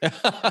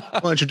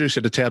 I'll introduce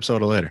you to Tab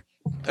Soda later.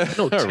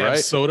 No Tab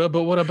Soda,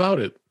 but what about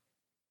it?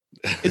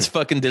 It's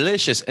fucking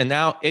delicious, and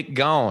now it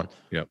gone.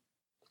 Yep.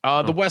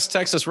 The West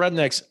Texas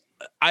Rednecks.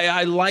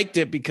 I liked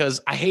it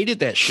because I hated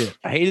that shit.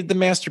 I hated the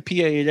Master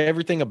P. I hated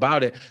everything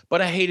about it,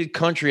 but I hated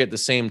country at the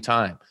same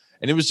time.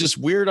 And it was just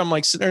weird. I'm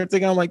like sitting there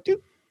thinking, I'm like,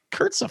 dude,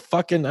 Kurt's a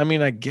fucking,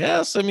 I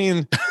guess.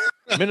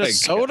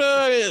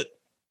 Minnesota.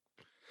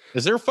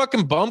 Is there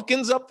fucking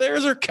bumpkins up there?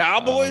 Is there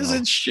cowboys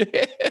and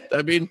shit?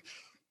 I mean,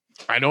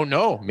 I don't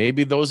know.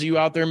 Maybe those of you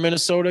out there in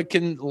Minnesota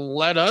can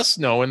let us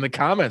know in the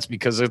comments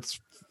because it's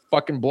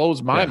fucking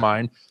blows my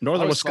mind.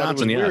 Northern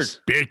Wisconsin, yes.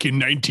 Back in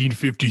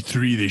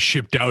 1953, they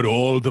shipped out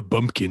all the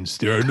bumpkins.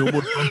 There are no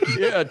more pumpkins.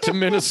 Yeah, to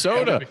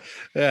Minnesota.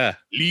 Yeah.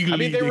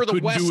 Legally, they were the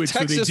couldn't West do it,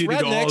 Texas so they did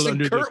it all Rednecks,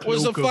 under and Curt the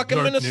was a cloak of fucking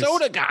darkness.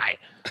 Minnesota guy.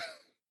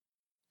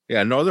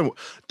 Yeah,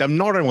 them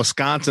northern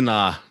Wisconsin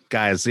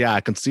guys. Yeah,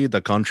 I can see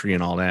the country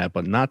and all that,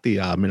 but not the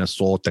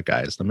Minnesota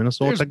guys. The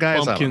Minnesota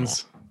guys,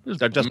 bumpkins.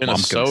 They're just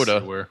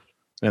Minnesota. bumpkins.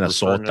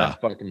 Minnesota,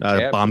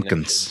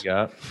 bumpkins.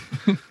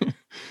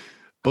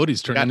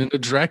 Bodie's turning into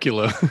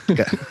Dracula.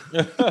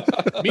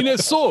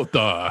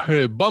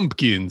 Minnesota,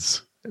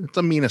 bumpkins. It's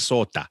a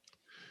Minnesota.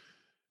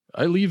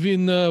 I live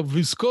in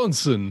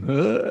Wisconsin.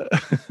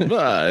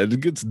 It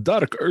gets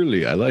dark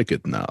early. I like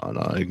it now.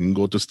 I can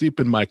go to sleep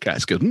in my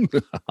casket.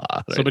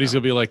 Somebody's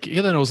gonna be like,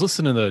 "Yeah, then I was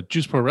listening to the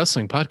Juice Pro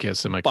Wrestling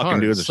podcast in my car.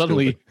 And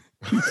suddenly,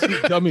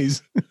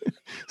 dummies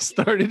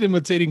started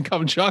imitating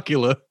Count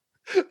Chocula."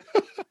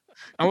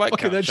 I like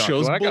that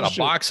show's I got bullshit.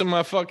 a box in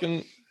my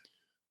fucking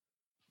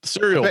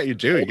cereal. I bet you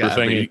do. You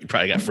probably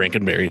got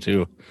Frankenberry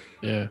too.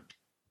 Yeah,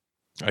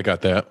 I got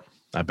that.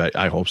 I bet.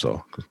 I hope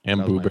so.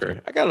 And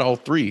Blueberry. I got all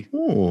three.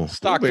 Ooh,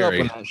 stocked up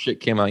when that shit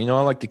came out. You know,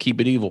 I like to keep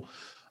it evil.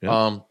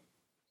 Yeah.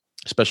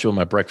 Especially with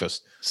my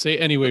breakfast. Say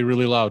anyway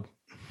really loud.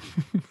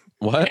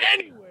 What?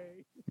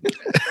 Anyway.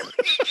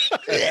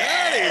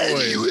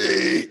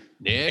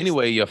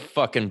 Anyway, you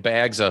fucking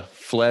bags of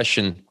flesh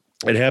and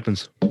It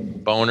happens.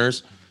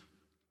 boners.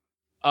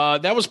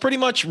 That was pretty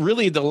much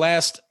really the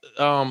last.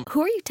 Who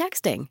are you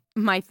texting?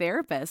 My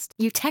therapist.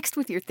 You text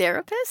with your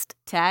therapist?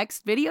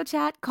 Text, video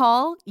chat,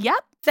 call.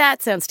 Yep.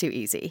 That sounds too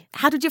easy.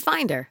 How did you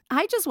find her?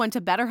 I just went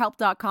to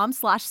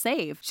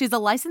betterhelp.com/save. She's a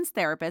licensed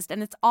therapist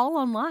and it's all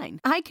online.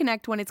 I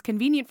connect when it's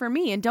convenient for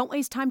me and don't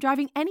waste time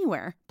driving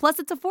anywhere. Plus,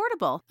 it's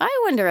affordable. I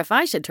wonder if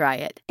I should try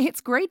it.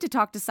 It's great to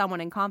talk to someone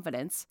in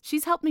confidence.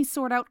 She's helped me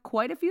sort out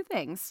quite a few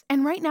things.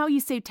 And right now you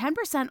save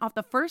 10% off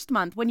the first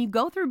month when you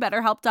go through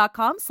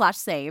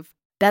betterhelp.com/save.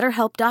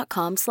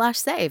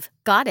 BetterHelp.com/save.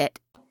 Got it.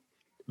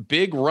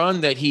 Big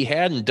run that he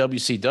had in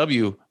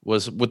WCW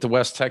was with the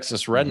West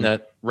Texas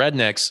Roughnecks.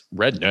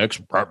 Isn't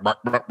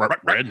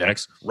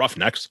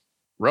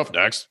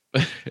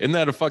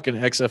that a fucking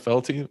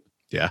XFL team?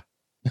 Yeah.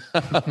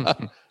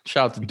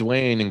 Shout out to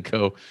Dwayne and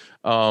co.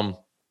 I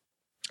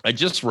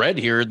just read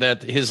here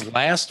that his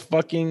last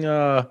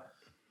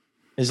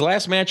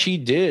match he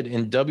did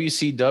in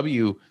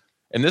WCW,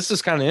 and this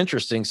is kind of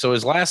interesting. So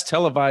his last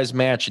televised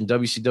match in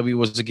WCW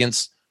was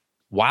against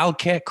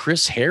Wildcat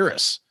Chris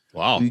Harris.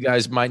 Wow. You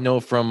guys might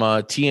know from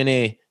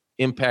TNA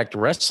Impact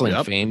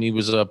Wrestling fame. He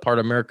was a part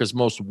of America's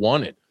Most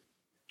Wanted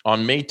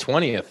on May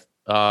 20th,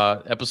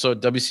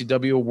 episode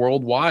WCW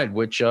Worldwide,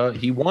 which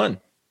he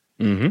won.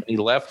 Mm-hmm. He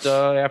left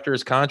after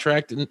his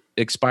contract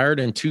expired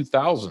in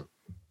 2000.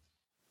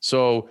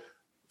 So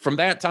from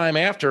that time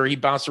after, he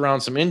bounced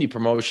around some indie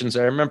promotions.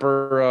 I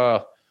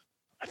remember,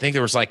 I think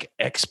there was like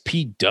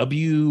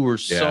XPW or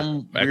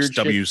some weird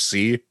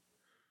XWC. shit.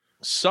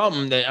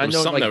 Something that I know,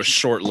 something like, that was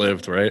short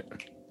lived, right?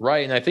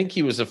 Right, and I think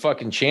he was a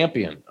fucking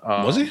champion.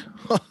 Was he?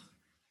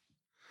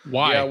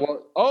 Why? Yeah,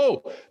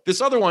 well, this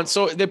other one.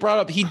 So they brought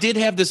up he did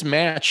have this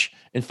match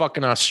in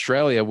fucking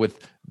Australia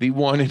with the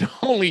one and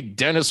only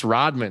Dennis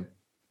Rodman.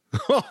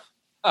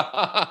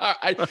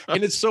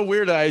 And it's so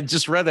weird. I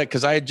just read that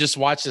because I had just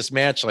watched this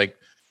match like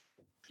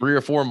 3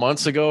 or 4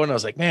 months ago, and I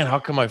was like, man, how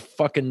come I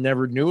fucking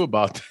never knew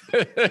about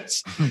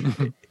this?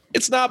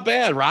 It's not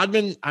bad.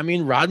 Rodman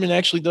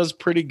actually does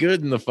pretty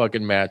good in the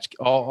fucking match,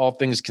 all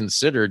things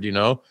considered, you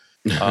know.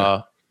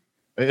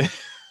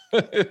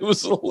 It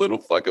was a little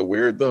fucking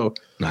weird though.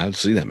 I didn't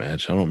see that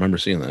match. I don't remember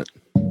seeing that.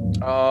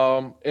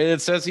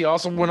 It says he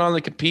also went on to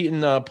compete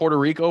in Puerto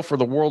Rico for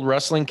the World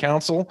Wrestling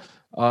Council,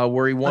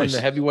 where he won the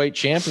heavyweight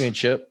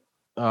championship.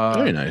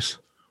 Very nice.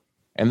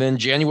 And then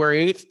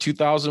January 8th,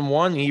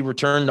 2001, he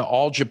returned to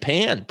All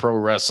Japan Pro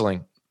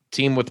Wrestling,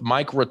 team with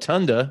Mike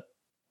Rotunda,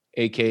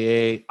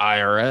 aka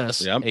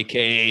IRS,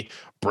 aka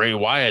Bray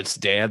Wyatt's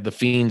dad, the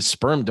Fiend's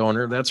sperm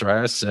donor. That's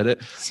right, I said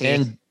it.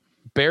 And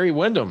Barry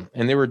Windham,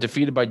 and they were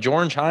defeated by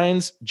George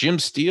Hines, Jim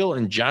Steele,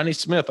 and Johnny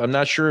Smith. I'm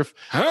not sure if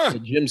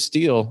Jim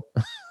Steele.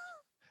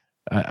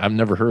 I've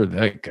never heard of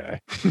that guy.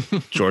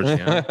 George.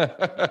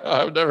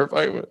 I've never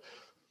fight with.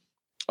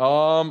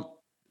 And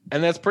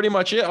that's pretty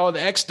much it. Oh, the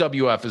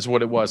XWF is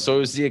what it was. So it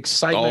was the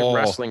Excitement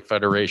Wrestling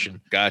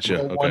Federation.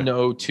 Gotcha. 1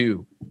 to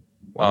 02.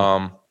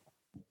 Wow.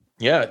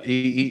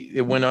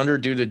 It went under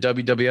due to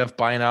WWF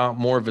buying out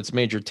more of its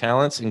major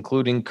talents,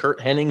 including Curt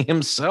Hennig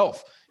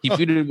himself. He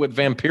feuded with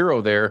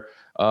Vampiro there.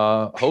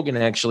 Hogan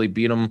actually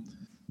beat him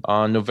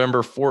on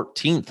November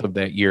 14th of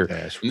that year.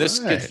 And this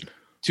gets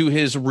to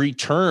his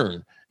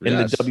return in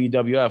the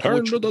WWF.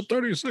 Turn to the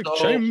 36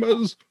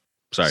 chambers.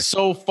 Sorry.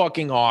 So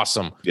fucking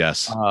awesome.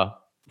 Yes.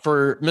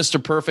 For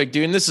Mr. Perfect,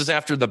 dude. And this is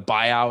after the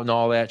buyout and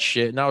all that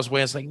shit. And I was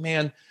waiting, like,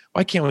 man,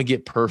 why can't we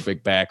get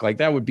Perfect back? Like,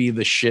 that would be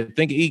the shit.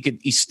 Think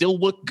he still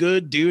look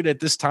good, dude. At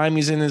this time,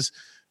 he's in his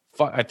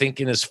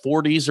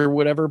 40s or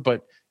whatever,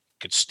 but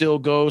could still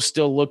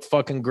look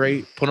fucking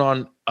great, put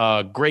on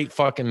great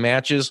fucking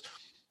matches.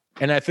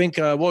 And I think,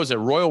 what was it,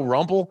 Royal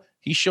Rumble?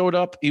 He showed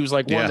up. He was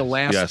like one of the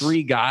last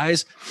 3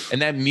 guys,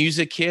 and that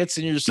music hits,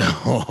 and you're just like,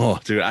 oh,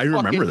 dude, I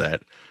remember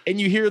that.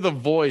 And you hear the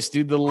voice,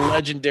 dude, the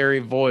legendary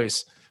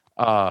voice.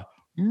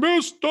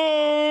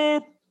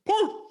 Mr.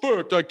 Perfect.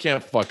 Perfect. I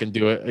can't fucking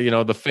do it. You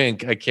know, the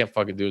Fink, I can't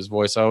fucking do his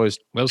voice. I always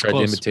tried to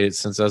imitate it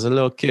since I was a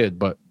little kid,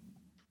 but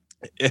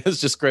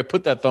it's just great.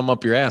 Put that thumb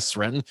up your ass,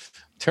 Renton.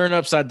 Turn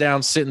upside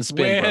down, sit and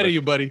spin. Way ahead of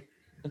you, buddy.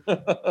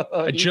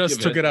 I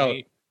just took it out.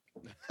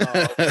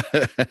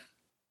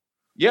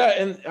 Yeah,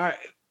 and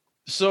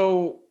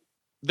so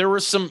there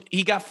was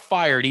he got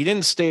fired. He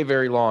didn't stay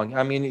very long.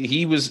 I mean,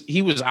 he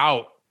was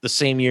out the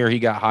same year he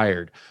got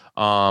hired.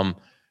 And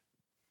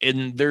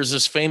there's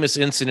this famous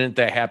incident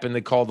that happened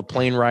they call the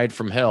plane ride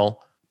from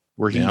hell,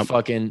 where he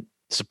fucking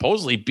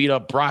supposedly beat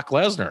up Brock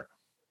Lesnar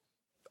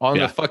on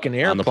the fucking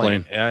airplane. On the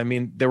plane. I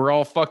mean, they were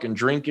all fucking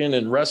drinking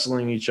and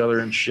wrestling each other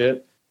and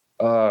shit.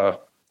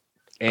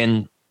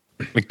 And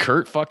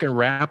Curt fucking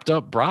wrapped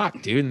up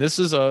Brock, dude. And this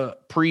is a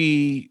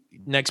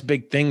next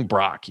big thing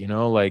Brock, you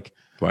know, like,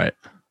 right.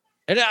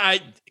 And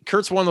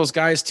Curt's one of those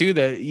guys too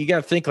that you got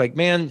to think like,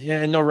 man,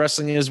 yeah, I know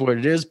wrestling is what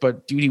it is,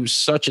 but dude, he was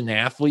such an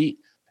athlete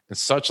and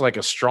such like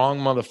a strong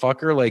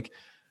motherfucker. Like,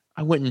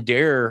 I wouldn't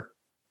dare,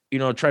 you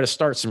know, try to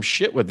start some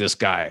shit with this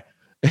guy.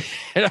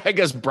 And I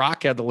guess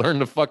Brock had to learn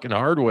the fucking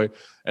hard way.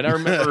 And I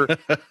remember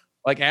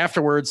like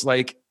afterwards,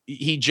 like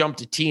he jumped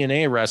to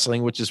TNA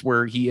wrestling, which is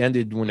where he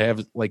ended when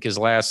have like his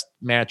last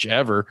match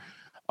ever.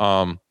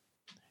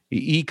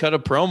 He cut a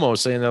promo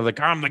saying that like,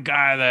 I'm the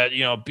guy that,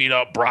 you know, beat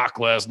up Brock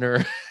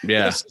Lesnar.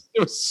 Yeah. It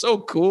was so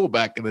cool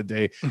back in the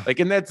day. Like,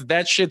 and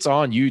that shit's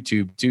on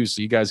YouTube too.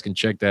 So you guys can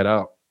check that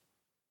out.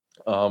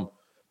 But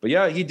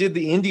yeah, he did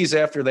the indies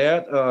after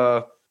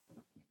that.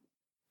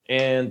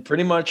 And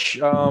pretty much,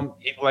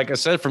 like I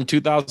said, from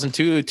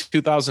 2002 to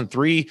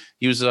 2003,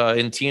 he was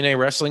in TNA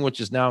Wrestling, which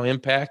is now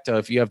Impact.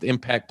 If you have the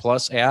Impact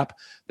Plus app,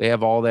 they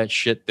have all that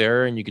shit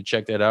there, and you can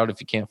check that out if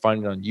you can't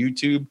find it on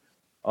YouTube.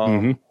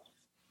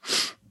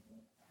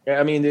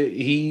 I mean,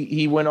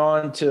 he went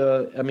on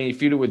to, I mean, he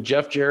feuded with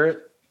Jeff Jarrett.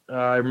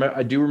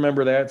 I do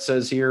remember that. It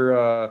says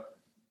here.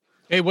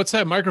 Hey, what's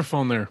that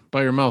microphone there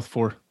by your mouth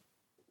for?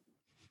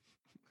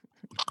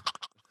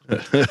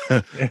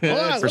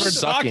 For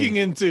sucking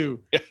into.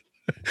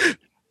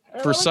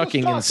 For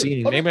sucking and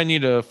seeing. Maybe I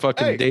need a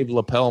fucking Dave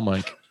Lapel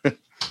mic.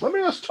 Let me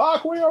just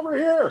talk way over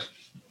here.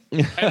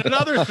 And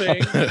another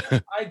thing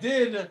I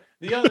did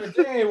the other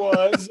day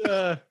was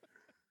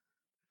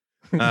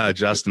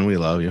Justin, we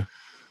love you.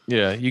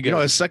 Yeah, you know,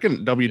 his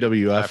second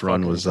WWF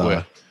run was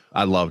I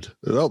loved.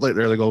 Oh,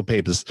 there they go,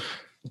 papers.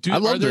 Dude, I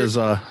loved his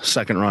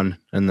second run,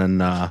 and then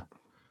the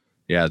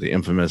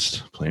infamous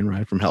plane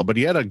ride from hell. But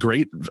he had a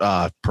great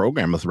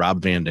program with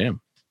Rob Van Dam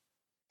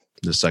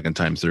the second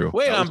time through.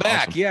 Wait, I'm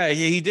back. Awesome. Yeah,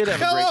 he did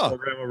have a great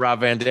program with Rob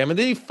Van Dam, and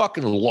then he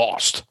fucking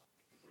lost.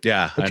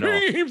 Yeah, I know.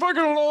 He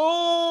fucking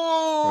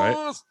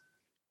lost.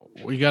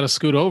 Right? We got to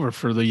scoot over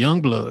for the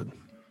Young Blood.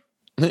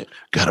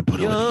 Got to put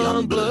it with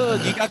Young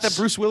Blood. You got that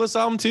Bruce Willis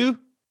album too?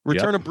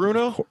 Return of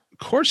Bruno? Of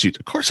course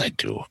I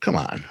do. Come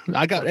on.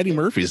 I got Eddie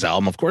Murphy's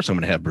album. Of course I'm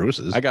going to have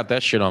Bruce's. I got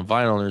that shit on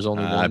vinyl, and there's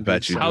only one. I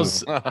bet you. How's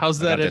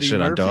that Eddie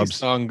Murphy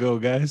song go,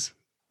 guys?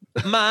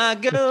 My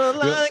girl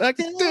like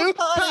to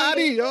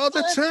party all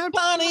the time.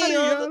 Party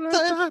all the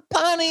time.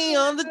 Party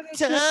all the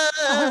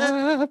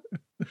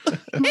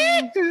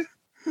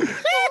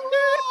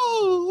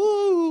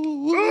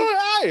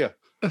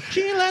time.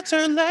 She lets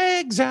her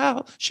legs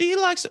out. She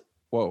likes it.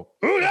 Whoa.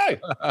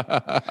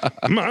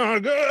 My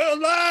girl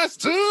likes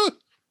to.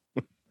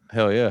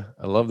 Hell yeah.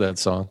 I love that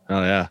song.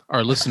 Oh yeah.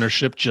 Our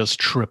listenership just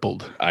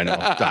tripled. I know.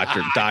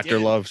 Doctor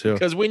love too.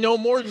 Because we know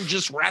more than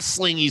just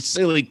wrestling, you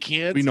silly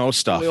kids. We know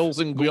stuff.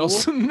 And we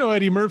also know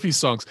Eddie Murphy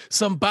songs.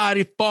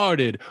 Somebody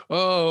farted.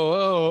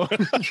 Oh.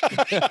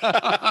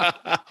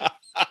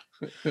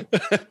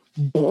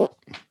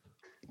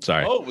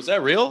 Sorry. Oh, was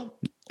that real?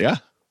 Yeah.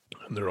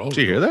 And they're all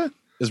Did you hear that?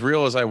 As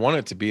real as I want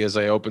it to be as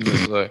I open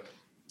this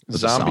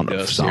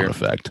zombie sound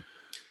effect.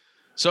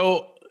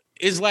 So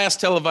his last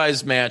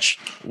televised match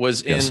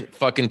was in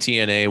fucking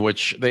TNA,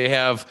 which they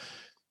have.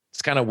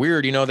 It's kind of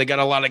weird, you know. They got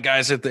a lot of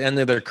guys at the end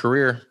of their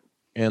career,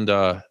 and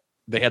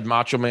they had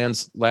Macho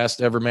Man's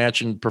last ever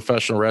match in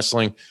professional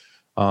wrestling.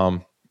 I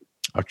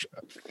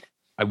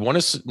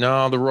want to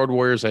the Road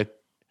Warriors. I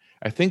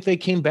think they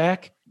came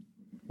back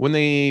when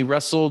they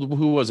wrestled.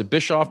 Who was it?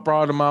 Bischoff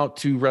brought them out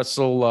to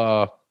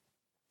wrestle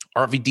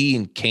RVD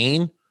and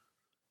Kane.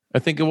 I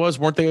think it was.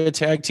 Weren't they a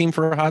tag team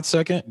for a hot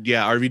second?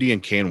 Yeah, RVD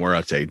and Kane were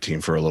a tag team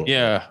for a little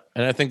bit.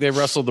 And I think they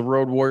wrestled the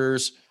Road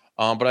Warriors.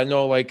 But I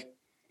know, like,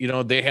 you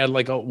know, they had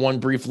like one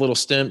brief little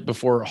stint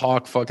before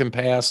Hawk fucking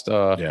passed.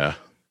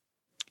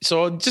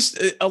 So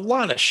just a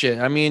lot of shit.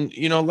 I mean,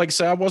 you know, like I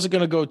said, I wasn't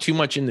going to go too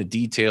much into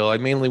detail. I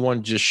mainly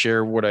want to just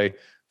share what I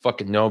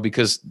fucking know,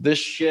 because this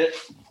shit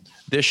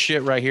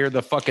right here,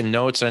 the fucking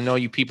notes, I know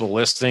you people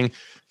listening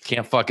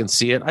can't fucking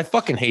see it. I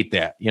fucking hate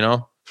that, you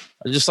know?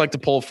 I just like to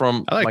pull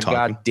from my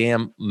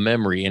goddamn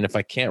memory. And if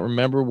I can't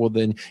remember, well,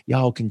 then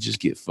y'all can just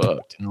get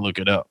fucked and look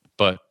it up.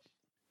 But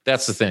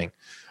that's the thing.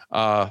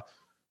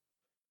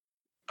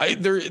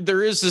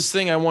 There is this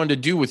thing I wanted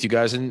to do with you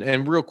guys.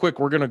 And real quick,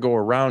 we're going to go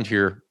around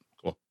here.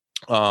 Cool.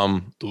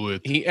 Do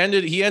it. He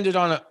ended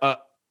on a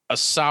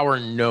sour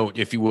note,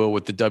 if you will,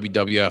 with the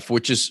WWF,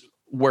 which is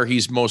where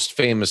he's most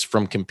famous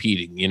from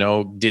competing. You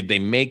know, did they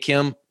make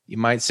him? You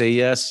might say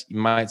yes. You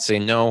might say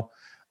no.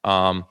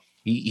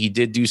 He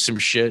did do some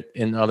shit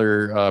in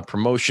other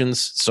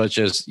promotions, such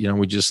as, you know,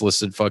 we just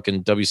listed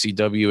fucking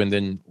WCW and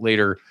then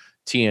later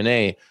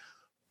TNA.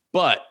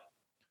 But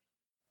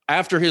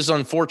after his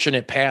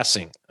unfortunate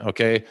passing,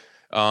 okay,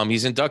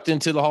 he's inducted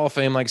into the Hall of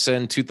Fame, like I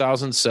said, in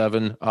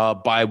 2007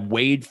 by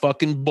Wade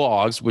fucking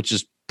Boggs, which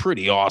is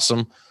pretty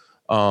awesome.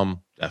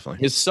 Definitely.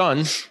 His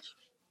son,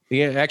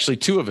 actually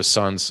two of his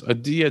sons.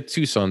 He had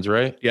two sons,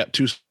 right? Yeah,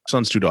 2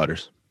 sons, 2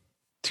 daughters.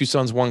 2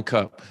 sons, 1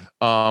 cup.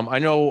 I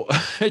know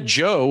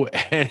Joe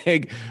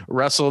Hennig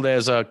wrestled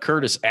as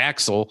Curtis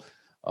Axel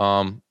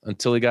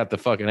until he got the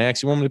fucking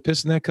axe. You want me to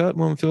piss in that cup?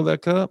 Want me to fill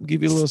that cup?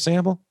 Give you a little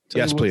sample?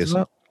 Yes, please.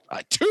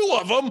 2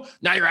 of them.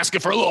 Now you're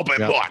asking for a little bit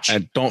much.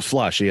 And don't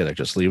flush either.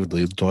 Just leave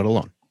the toilet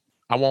alone.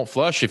 I won't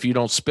flush if you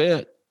don't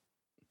spit.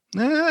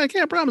 I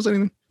can't promise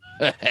anything.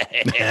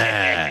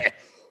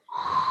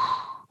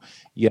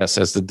 Yes,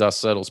 as the dust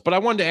settles. But I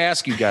wanted to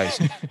ask you guys,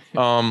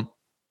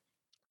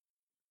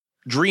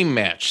 dream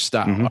match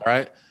style. Mhm. All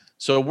right.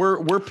 So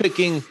we're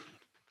picking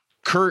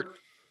Curt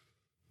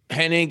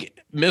Hennig,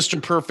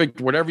 Mr.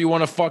 Perfect, whatever you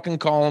want to fucking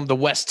call him, the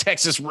West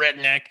Texas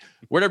redneck,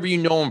 whatever you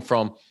know him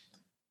from.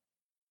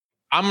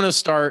 I'm going to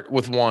start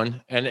with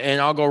one, and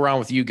I'll go around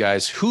with you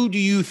guys. Who do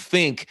you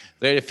think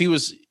that if he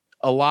was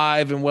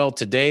alive and well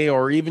today,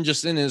 or even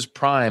just in his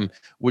prime,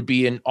 would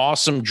be an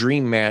awesome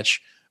dream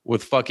match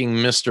with fucking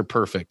Mr.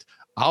 Perfect?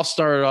 I'll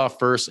start it off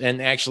first,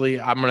 and actually,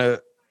 I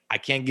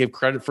can't give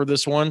credit for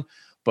this one,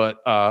 but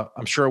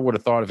I'm sure I would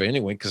have thought of it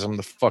anyway because I'm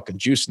the fucking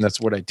juice, and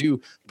that's what I do.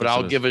 But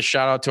I'll give a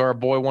shout out to our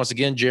boy once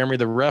again, Jeremy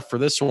the ref, for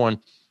this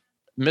one.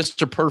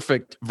 Mr.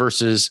 Perfect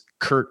versus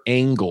Kurt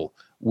Angle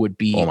would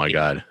be, oh my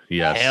God,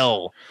 yes,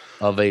 hell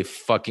of a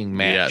fucking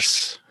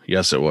match.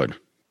 Yes, it would.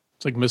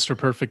 It's like Mr.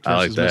 Perfect I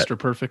like versus that. Mr.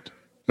 Perfect.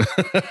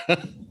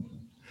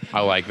 I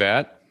like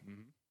that.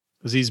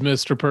 Because he's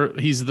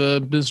he's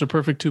the Mr.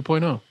 Perfect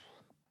 2.0.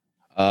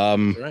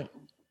 Right.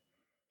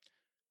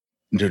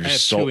 There's I have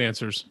so 2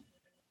 answers.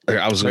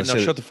 I was going Right, to now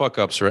say shut the fuck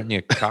up, Sret.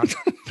 You cock.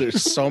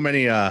 there's so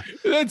many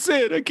That's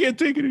it. I can't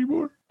take it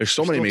anymore. there's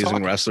so many Still amazing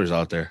talking. wrestlers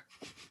out there.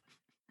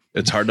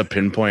 It's hard to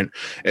pinpoint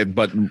it,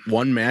 but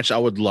one match I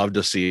would love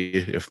to see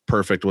if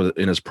Perfect was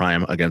in his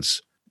prime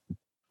against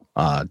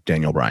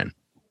Daniel Bryan.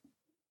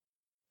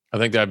 I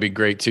think that'd be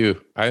great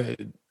too. I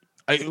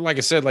like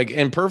I said, like,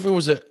 and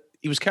Perfect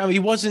he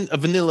wasn't a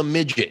vanilla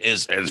midget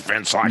as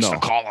Vince likes to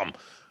call him.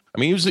 I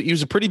mean, he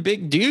was a pretty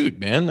big dude,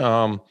 man.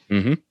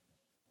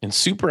 And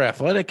super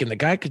athletic, and the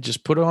guy could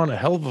just put on a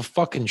hell of a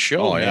fucking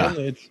show. Oh, man. yeah.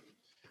 It's,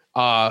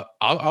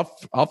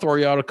 I'll throw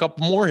you out a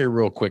couple more here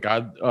real quick.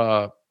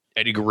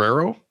 Eddie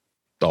Guerrero,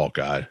 Oh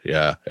God,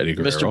 yeah, Eddie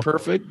Guerrero. Mr.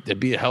 Perfect. That'd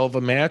be a hell of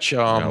a match.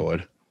 I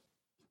would.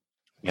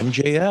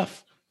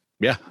 MJF.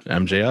 Yeah,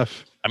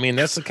 MJF. I mean,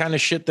 that's the kind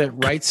of shit that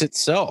writes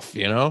itself,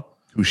 you know?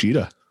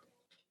 Kushida.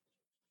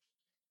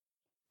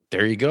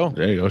 There you go.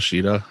 There you go,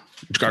 Sheeta.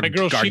 My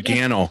girl Sheeta?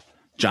 Gargano.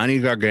 Johnny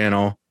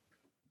Gargano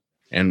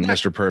and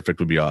Mr. Perfect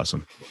would be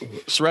awesome.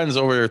 Sren's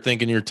over there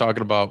thinking you're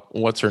talking about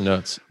what's her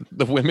nuts,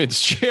 the women's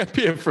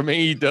champion from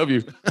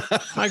AEW.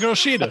 My girl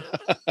Sheeta.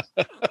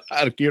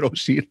 Akira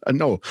Sheeta.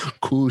 No,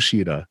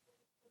 Kushida.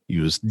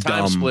 You Time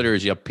dumb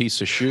splitters, you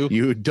piece of shoe.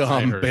 You I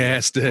dumb heard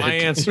bastard.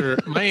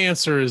 My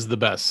answer is the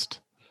best.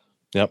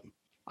 Yep.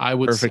 I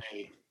would Perfect.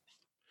 say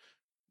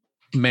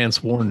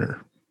Mance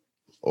Warner.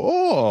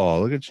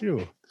 Oh, look at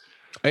you.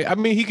 I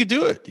mean, he could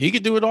do it. He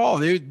could do it all,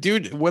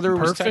 dude. Whether it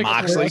was Perfect.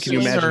 Moxley. Can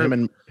you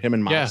imagine him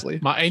and Moxley?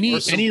 Yeah,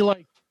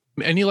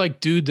 any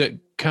dude that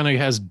kind of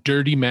has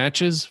dirty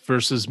matches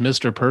versus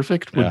Mr.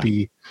 Perfect would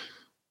be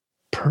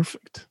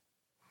perfect.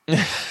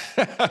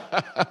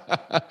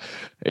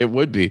 It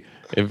would be.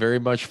 It very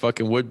much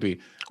fucking would be.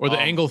 Or the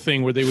angle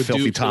thing where they would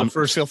Filthy do Tom.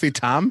 first. Filthy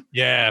Tom.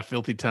 Yeah,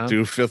 Filthy Tom.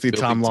 Do Filthy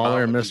Tom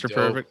Lawler and would be Mr. dope.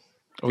 Perfect.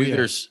 Dude,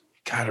 there's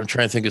God. I'm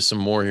trying to think of some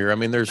more here. I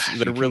mean, there's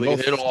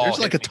There's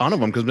like a ton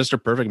of them because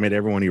Mr. Perfect made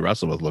everyone he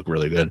wrestled with look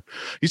really good.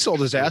 He sold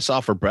his ass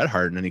off for Bret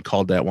Hart and then he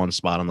called that one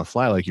spot on the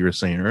fly, like you were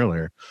saying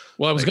earlier.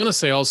 Well, I was gonna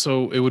say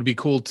also it would be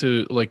cool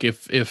to like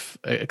if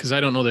because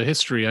I don't know the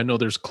history. I know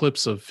there's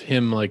clips of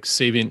him like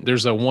saving.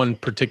 There's a one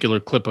particular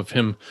clip of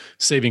him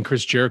saving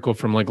Chris Jericho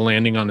from like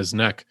landing on his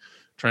neck,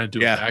 trying to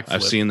do a backflip.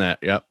 I've seen that.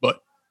 Yep.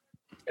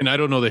 And I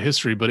don't know the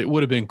history, but it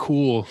would have been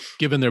cool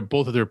given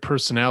both of their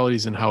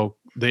personalities and how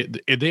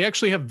they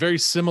actually have very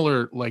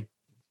similar like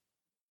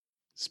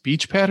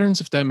speech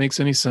patterns, if that makes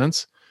any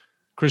sense.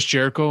 Chris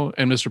Jericho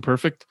and Mr.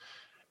 Perfect.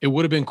 It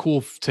would have been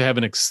cool to have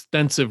an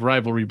extensive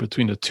rivalry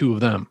between the two of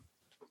them,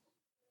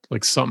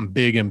 like something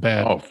big and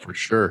bad. Oh, for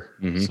sure.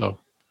 Mhm. So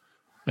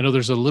I know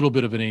there's a little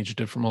bit of an age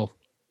difference, well,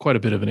 quite a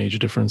bit of an age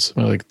difference,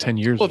 like 10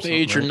 years. Well, or if the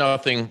age or right?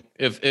 nothing,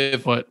 if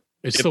But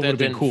it if still would that have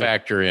been didn't cool.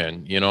 factor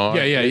in, you know,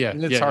 Yeah.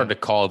 It's hard to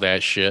call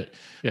that shit.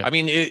 Yeah. I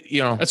mean,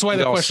 That's why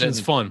the all question's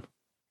sitting- fun.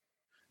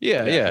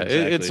 Yeah, exactly.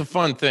 it's a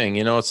fun thing,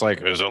 you know. It's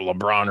like, is it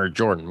LeBron or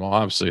Jordan? Well,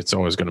 obviously, it's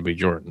always going to be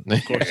Jordan.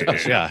 Of course it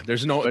is. Yeah.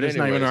 There's not even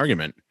an anyways.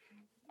 argument.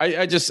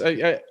 I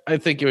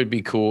think it would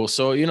be cool.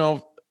 So, you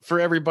know, for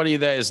everybody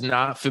that is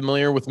not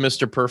familiar with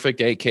Mr.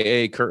 Perfect,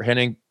 aka Curt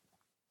Hennig,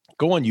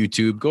 go on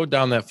YouTube, go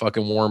down that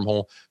fucking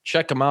wormhole,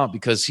 check him out,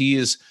 because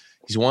he's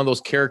one of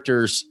those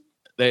characters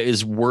that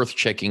is worth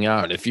checking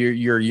out. If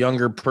you're a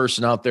younger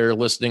person out there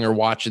listening or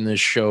watching this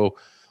show,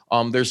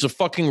 there's a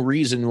fucking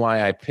reason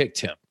why I picked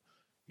him.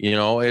 You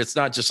know, it's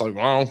not just like,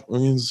 well,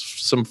 he's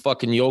some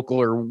fucking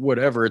yokel or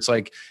whatever. It's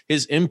like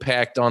his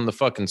impact on the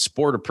fucking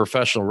sport of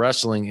professional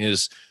wrestling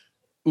is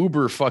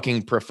uber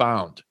fucking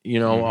profound, you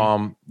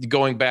know,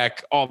 going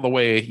back all the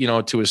way, you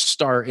know, to his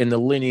start in the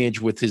lineage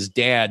with his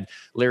dad,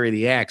 Larry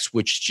the Axe,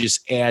 which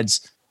just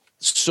adds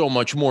so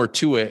much more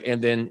to it.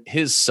 And then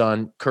his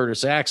son,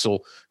 Curtis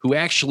Axel, who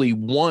actually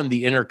won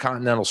the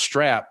Intercontinental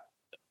strap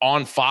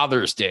on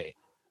Father's Day.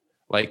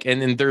 Like,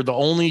 and then they're the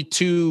only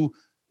two,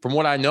 from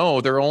what I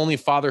know, they're only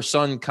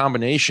father-son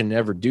combination to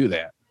ever do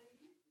that,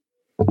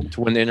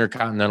 to win the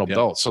Intercontinental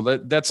belt. So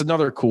that's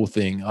another cool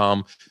thing.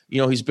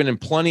 You know, he's been in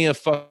plenty of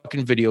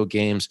fucking video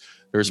games.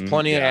 There's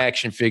plenty of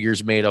action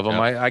figures made of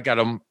him. I got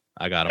him.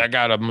 I got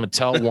a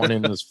Mattel one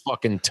in this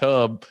fucking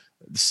tub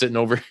sitting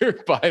over here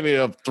by me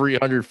of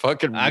 300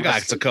 fucking. I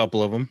got a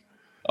couple of them.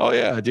 Oh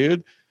yeah,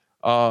 dude.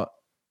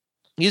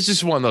 He's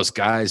just one of those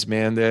guys,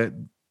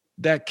 man.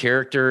 That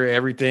character,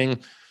 everything.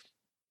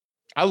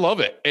 I love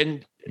it,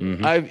 and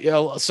I've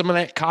some of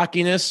that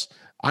cockiness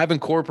I've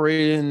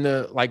incorporated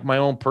in like my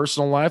own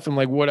personal life and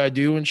like what I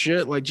do and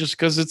shit. Like just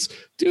because it's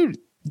dude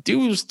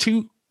was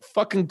too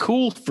fucking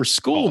cool for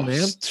school,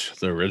 man.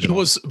 The original. It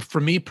was,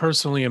 for me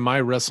personally, in my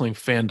wrestling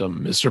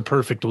fandom, Mr.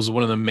 Perfect was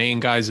one of the main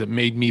guys that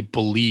made me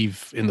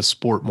believe in the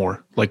sport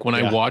more. Like when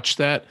I watched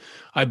that,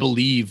 I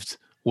believed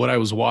what I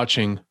was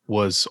watching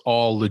was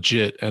all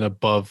legit and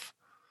above.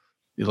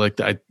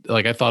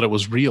 I thought it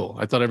was real.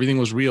 I thought everything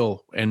was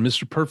real, and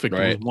Mr. Perfect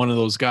was one of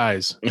those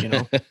guys. You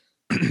know,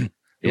 it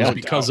was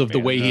because of the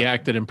way he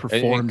acted and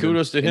performed. And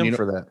kudos to him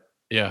for that.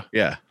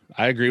 Yeah,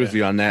 I agree with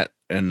you on that.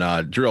 And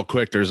real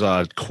quick, there's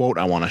a quote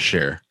I want to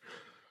share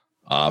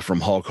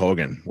from Hulk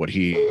Hogan. What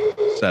he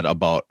said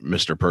about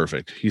Mr.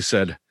 Perfect. He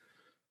said,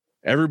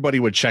 "Everybody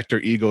would check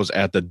their egos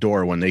at the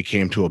door when they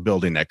came to a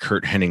building that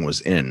Curt Hennig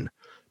was in,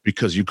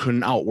 because you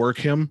couldn't outwork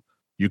him.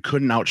 You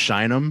couldn't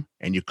outshine him,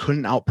 and you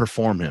couldn't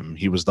outperform him.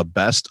 He was the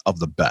best of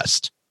the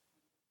best."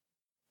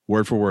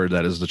 Word for word,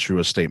 that is the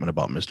truest statement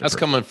about Mr. That's Perfect.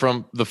 coming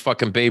from the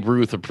fucking Babe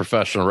Ruth of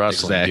professional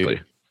wrestling. Exactly.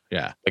 Dude.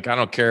 Yeah. Like, I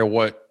don't care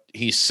what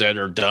he said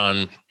or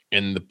done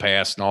in the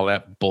past and all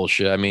that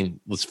bullshit. I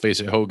mean, let's face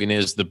it, Hogan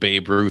is the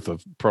Babe Ruth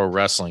of pro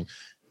wrestling.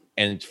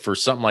 And for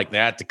something like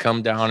that to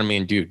come down, I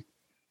mean, dude,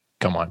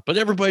 come on. But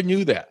everybody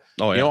knew that.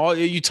 Oh, yeah. You know,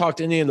 you talk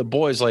to any of the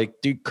boys,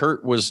 like, dude,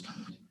 Curt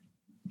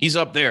he's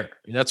up there.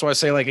 And that's why I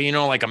say, like, you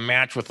know, like a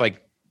match with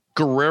like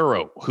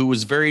Guerrero, who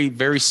was very,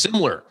 very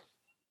similar,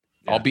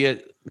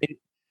 albeit,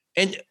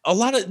 and a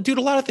lot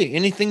of things,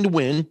 anything to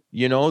win,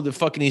 you know, the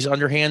fucking these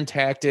underhand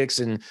tactics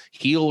and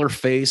heel or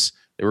face.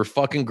 They were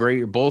fucking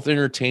great. Both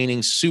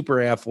entertaining, super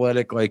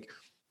athletic, like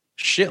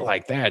shit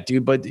like that,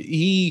 dude. But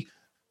I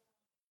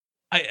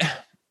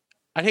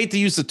hate to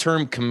use the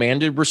term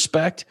commanded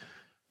respect,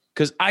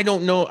 because I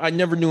don't know. I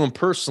never knew him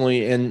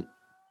personally, and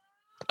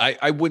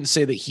I wouldn't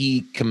say that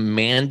he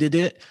commanded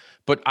it,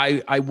 but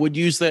I would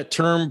use that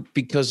term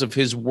because of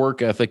his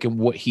work ethic and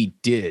what he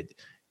did.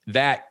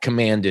 That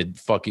commanded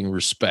fucking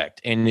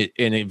respect, and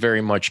it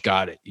very much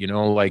got it. You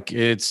know, like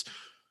it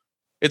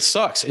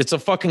sucks. It's a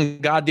fucking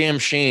goddamn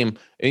shame.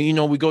 And you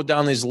know, we go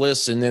down these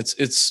lists, and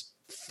it's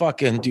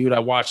fucking, dude. I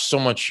watch so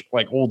much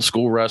like old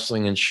school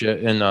wrestling and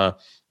shit, and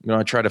you know,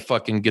 I try to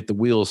fucking get the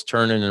wheels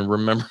turning and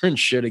remembering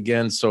shit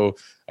again, so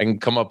I can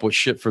come up with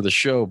shit for the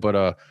show. But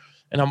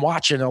and I'm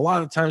watching a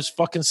lot of times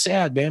fucking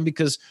sad, man,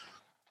 because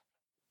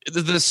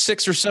the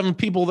 6 or 7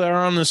 people that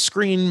are on the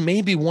screen,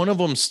 maybe one of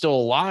them's still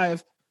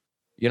alive,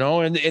 you know,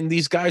 and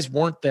these guys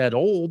weren't that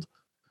old,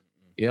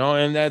 you know,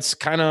 and that's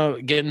kind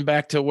of getting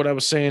back to what I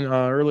was saying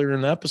earlier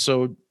in the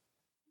episode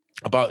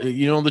about,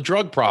 you know, the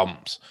drug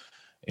problems,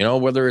 you know,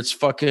 whether it's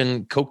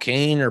fucking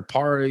cocaine or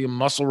party,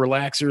 muscle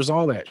relaxers,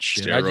 all that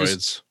shit.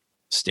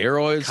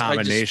 Steroids.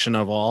 Combination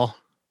of all.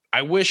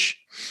 I wish.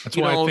 That's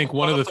why I think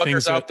one of the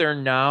things out there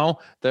now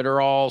that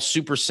are all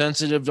super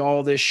sensitive to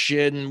all this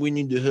shit and we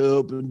need to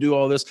help and do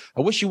all this.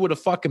 I wish you would have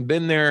fucking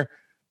been there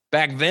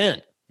back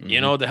then, you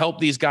know, to help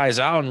these guys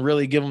out and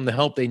really give them the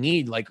help they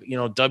need. Like, you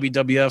know,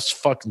 WWF's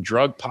fucking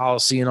drug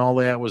policy and all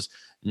that was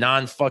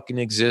non-fucking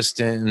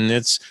existent. And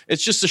it's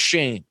just a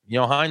shame. You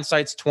know,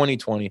 hindsight's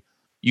 2020.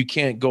 You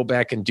can't go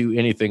back and do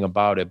anything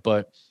about it.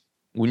 But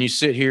when you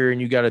sit here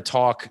and you got to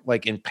talk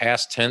like in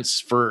past tense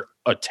for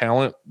a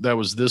talent that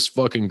was this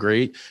fucking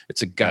great,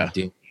 it's a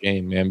goddamn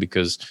shame, man,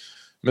 because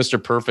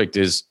Mr. Perfect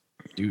is,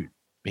 dude,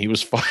 he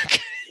was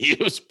fucking, he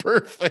was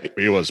perfect.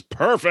 He was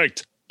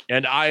perfect.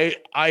 And I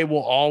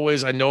will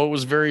always, I know it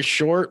was very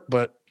short,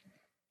 but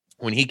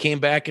when he came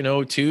back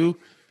in 02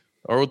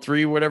 or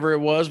 03, whatever it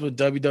was with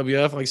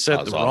WWF, like I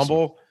said, the awesome.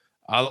 Rumble,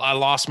 I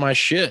lost my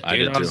shit.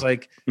 Dude. I was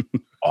like,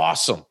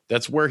 awesome.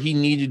 That's where he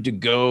needed to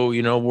go,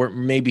 you know, where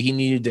maybe he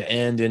needed to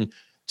end. And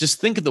just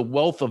think of the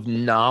wealth of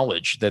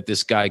knowledge that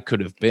this guy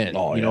could have been.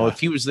 You know, if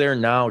he was there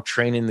now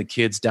training the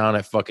kids down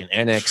at fucking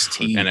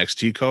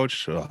NXT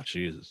coach. Oh,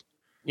 Jesus.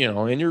 You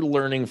know, and you're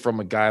learning from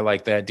a guy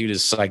like that, dude.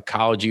 His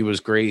psychology was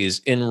great.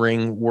 His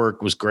in-ring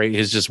work was great.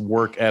 His just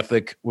work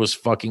ethic was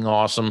fucking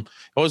awesome.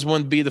 Always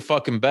wanted to be the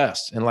fucking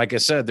best. And like I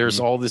said, there's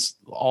all this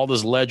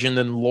legend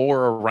and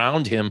lore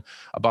around him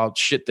about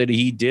shit that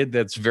he did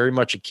that's very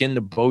much akin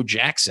to Bo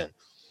Jackson.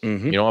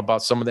 You know,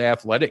 about some of the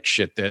athletic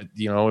shit that,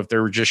 you know, if they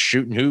were just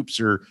shooting hoops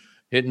or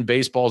hitting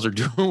baseballs or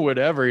doing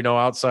whatever, you know,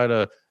 outside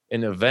of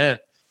an event,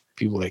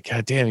 people are like,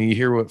 God damn, you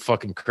hear what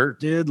fucking Curt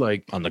did?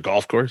 Like on the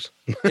golf course?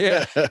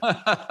 Yeah.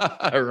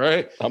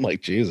 Right. I'm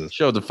like, Jesus.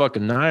 Showed the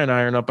fucking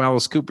 9-iron up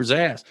Alice Cooper's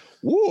ass.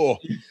 Whoa.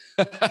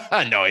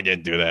 No, he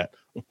didn't do that.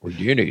 Or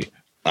did he?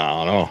 I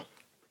don't know.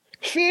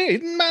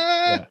 Feed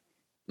my.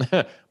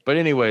 Yeah. But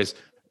anyways,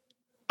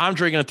 I'm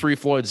drinking a 3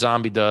 Floyd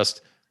Zombie Dust.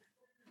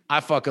 I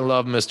fucking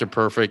love Mr.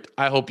 Perfect.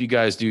 I hope you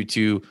guys do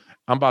too.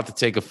 I'm about to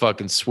take a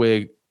fucking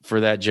swig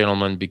for that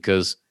gentleman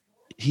because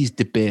he's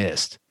the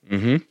best.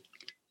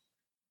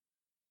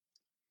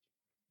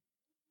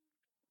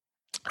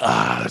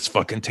 That's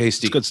fucking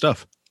tasty. It's good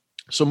stuff.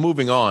 So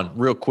moving on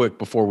real quick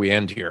before we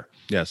end here.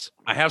 Yes.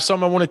 I have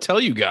something I want to tell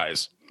you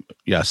guys.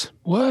 Yes.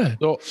 What?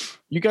 So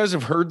you guys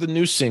have heard the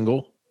new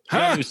single.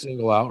 New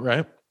single out,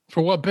 right?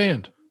 For what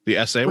band? The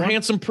essay For one?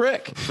 Handsome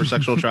Prick. For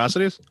sexual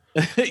atrocities?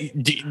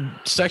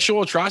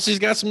 Sexual Atrocities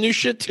got some new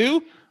shit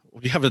too?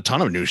 We have a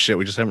ton of new shit.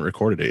 We just haven't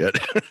recorded it yet.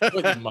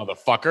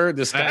 Motherfucker.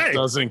 This guy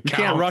doesn't count.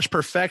 You can't rush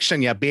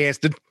perfection, you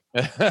bastard.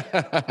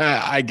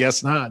 I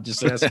guess not.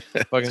 Just ask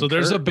fucking So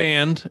there's Curt. a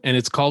band and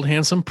it's called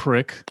Handsome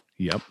Prick.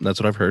 Yep, that's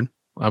what I've heard.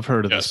 I've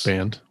heard of this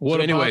band. What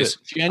What anyways,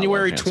 about it?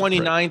 January Handsome Prick.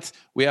 29th,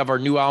 we have our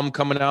new album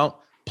coming out,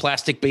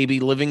 Plastic Baby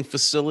Living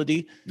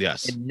Facility.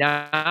 Yes. And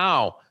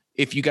now,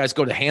 if you guys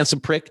go to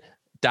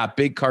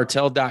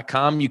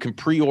handsomeprick.bigcartel.com, you can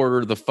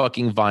pre-order the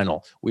fucking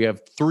vinyl. We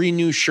have 3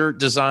 new shirt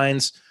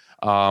designs.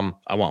 I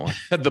want one.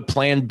 The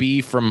Plan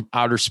B from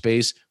Outer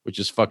Space, which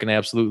is fucking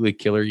absolutely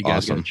killer. You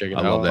guys Awesome. gotta check it I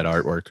out. love that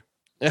artwork.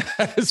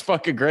 It's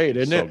fucking great,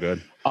 isn't So it?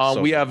 good.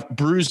 We have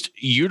Bruised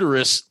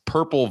Uterus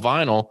purple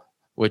vinyl,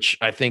 which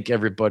I think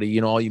everybody,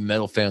 you know, all you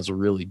metal fans will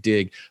really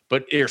dig,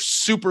 but they're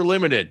super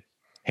limited.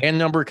 Hand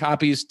number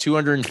copies,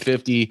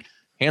 250.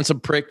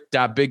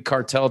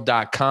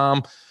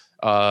 Handsomeprick.bigcartel.com.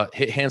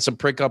 Hit Handsome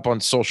Prick up on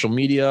social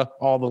media.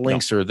 All the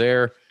links are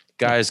there.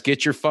 Guys,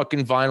 get your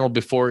fucking vinyl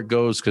before it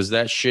goes because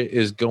that shit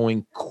is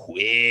going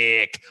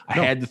quick. I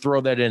had to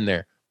throw that in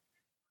there.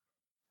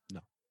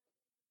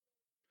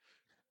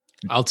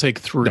 I'll take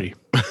 3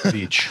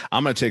 each.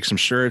 I'm gonna take some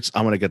shirts.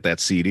 I'm gonna get that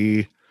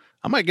CD.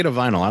 I might get a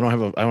vinyl. I don't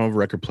have a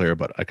record player,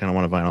 but I kind of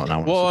want a vinyl. And I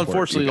want. Well,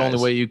 unfortunately, the only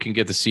way you can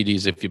get the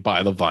CDs if you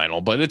buy the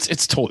vinyl, but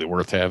it's totally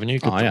worth having. You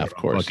can of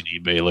course.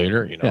 fucking eBay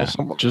later. You know,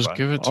 Yeah. Just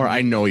give it to Or me.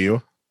 I know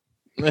you.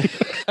 Buy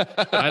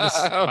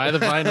the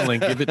vinyl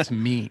and give it to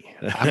me.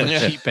 I'm a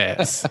cheap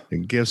ass.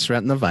 Give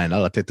Stratton the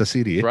vinyl. I'll take the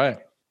CD. Right.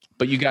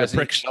 But you guys, The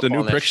prick- need to the jump new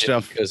on that prick shit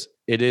stuff. because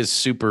it is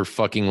super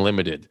fucking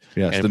limited.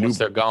 Yes, and the new- once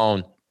they're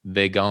gone,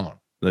 they gone.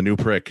 The new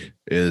prick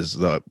is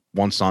the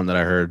one song that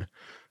I heard.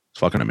 It's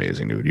fucking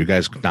amazing, dude. You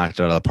guys knocked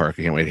it out of the park.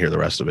 I can't wait to hear the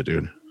rest of it,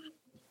 dude.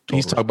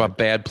 He's talking about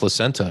Bad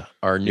Placenta,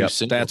 our new Yep,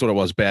 single. that's what it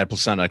was. Bad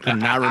Placenta. I could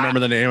not remember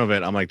the name of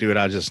it. I'm like, dude,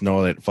 I just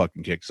know that it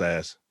fucking kicks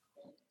ass.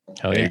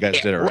 Hell Yeah, you guys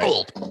did it right.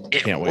 Rolled.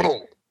 It Can't wait.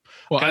 rolled.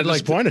 Well, I'm I'd like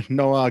to, disappointed.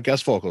 No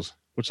guest vocals.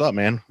 What's up,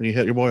 man? When you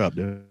hit your boy up,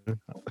 dude.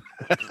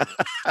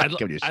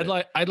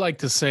 I'd like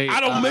to say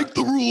I don't make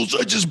the rules.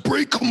 I just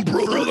break them,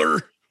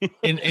 brother.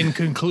 in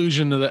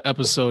conclusion to the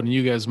episode, and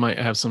you guys might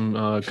have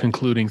some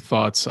concluding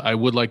thoughts. I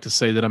would like to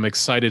say that I'm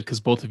excited because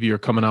both of you are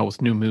coming out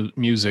with new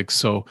music.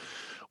 So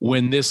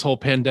when this whole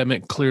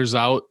pandemic clears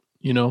out,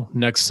 you know,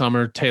 next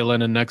summer, tail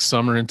end of next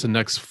summer into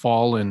next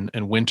fall and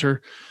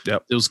winter,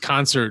 Yep. those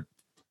concerts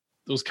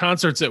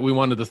that we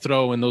wanted to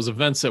throw and those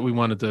events that we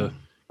wanted to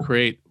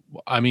create,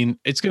 I mean,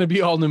 it's going to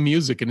be all new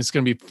music and it's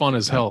going to be fun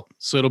as hell.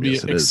 So it'll be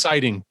Yes, it is.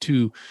 exciting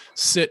to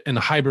sit and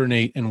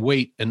hibernate and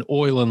wait and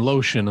oil and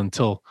lotion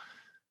until,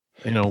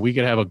 you know, we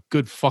could have a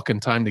good fucking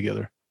time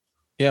together.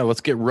 Yeah,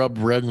 let's get rubbed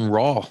red and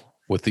raw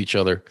with each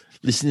other.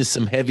 Listen to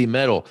some heavy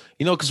metal,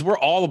 you know, because we're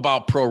all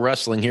about pro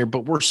wrestling here,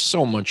 but we're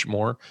so much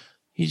more.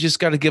 You just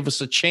got to give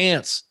us a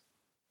chance.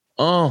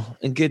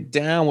 And get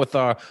down with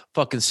our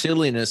fucking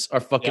silliness, our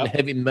fucking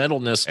heavy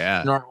metalness,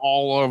 Yeah. and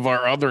all of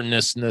our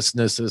otherness.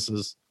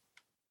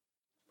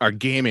 Our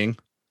gaming.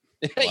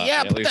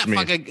 Yeah, at put least that me.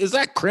 fucking, is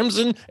that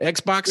Crimson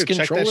Xbox Dude, check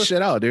controller? that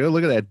shit out, dude.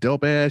 Look at that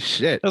dope ass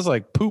shit. That's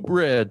like poop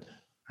red.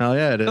 Hell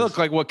yeah, it It is. looked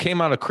like what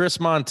came out of Chris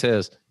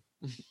Montez.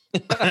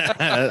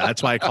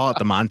 That's why I call it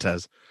the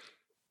Montez.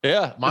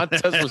 Yeah,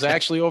 Montez was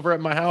actually over at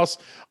my house.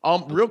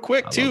 Real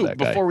quick love too, that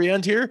guy. before we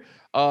end here,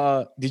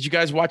 did you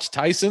guys watch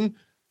Tyson?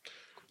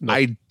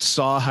 I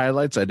saw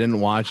highlights. I didn't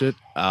watch it.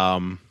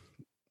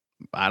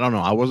 I don't know.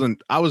 I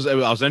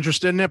was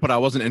interested in it, but I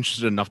wasn't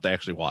interested enough to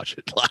actually watch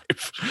it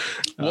live.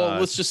 Well,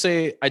 let's just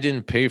say I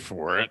didn't pay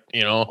for it.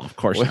 You know, of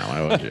course now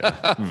I would.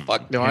 Yeah.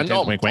 fuck no, I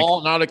know I'm Wink, wink.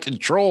 falling out of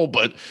control,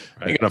 but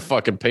I ain't gonna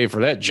fucking pay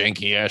for that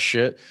janky ass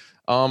shit.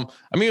 I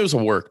mean, it was a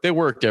work. They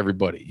worked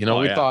everybody. You know,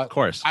 we thought, of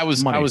course, I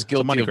was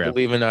guilty of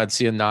believing I'd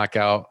see a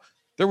knockout.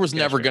 There was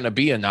never going to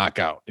be a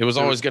knockout. It was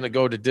always going to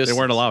go to distance. They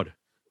weren't allowed.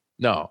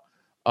 No.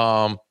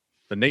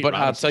 But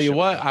I'll tell you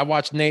what, I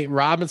watched Nate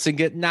Robinson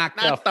get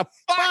knocked the fuck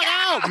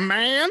out,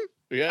 man.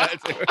 Yeah.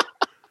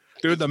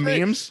 Dude, the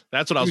memes.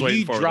 That's what I was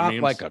waiting for. He dropped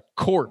like a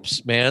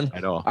corpse, man.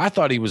 I know. I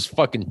thought he was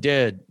fucking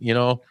dead, you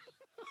know?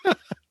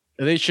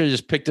 They should have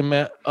just picked him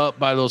up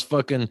by those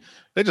fucking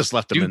They just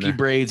left him in there.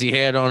 braids he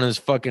had on his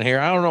fucking hair.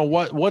 I don't know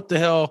what the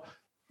hell.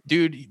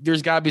 Dude,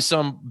 there's got to be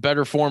some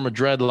better form of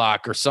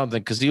dreadlock or something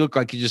because he looked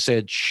like he just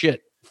had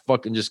shit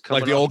fucking just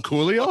coming like the old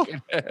Coolio?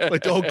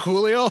 Like the old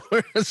Coolio?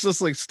 It's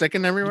just like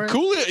sticking everywhere?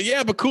 Coolio,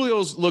 yeah, but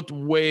Coolio's looked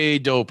way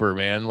doper,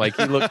 man. Like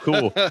he looked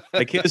cool.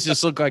 Like his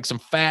just looked like some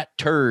fat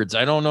turds.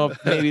 I don't know if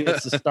maybe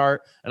that's the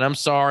start. And I'm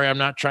sorry, I'm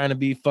not trying to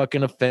be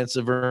fucking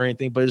offensive or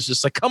anything, but it's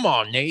just like, come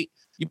on, Nate.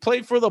 You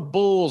played for the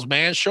Bulls,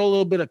 man. Show a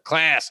little bit of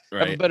class.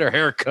 Have a better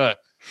haircut.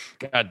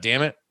 God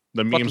damn it.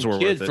 The memes were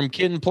worth it. From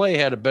Kid and Play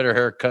had a better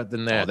haircut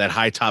than that. Oh, that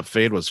high top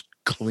fade was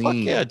clean. Fuck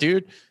yeah,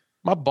 dude.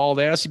 My bald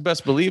ass, you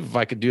best believe if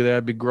I could do that,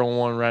 I'd be growing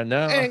one right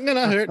now. Ain't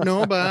gonna hurt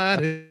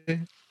nobody.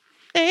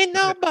 Ain't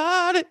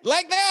nobody.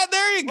 Like that.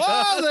 There you go.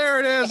 Oh, there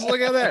it is. Look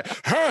at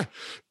that. Huh?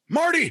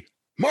 Marty,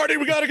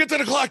 we got to get to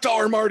the clock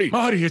tower, Marty.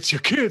 Marty, it's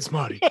your kids,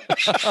 Marty.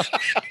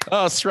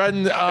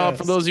 Sredden,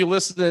 for those of you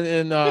listening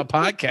in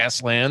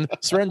podcast land,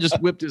 Sredden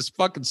just whipped his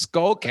fucking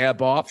skull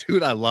cap off.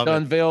 Dude, I love to it.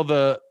 Unveil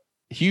the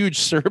huge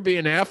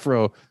Serbian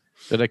afro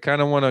that I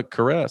kind of want to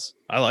caress.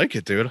 I like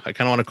it, dude. I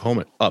kind of want to comb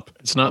it up.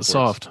 It's not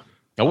soft.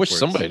 I wish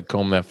somebody had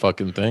combed that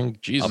fucking thing.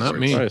 Jesus, not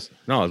me. Christ.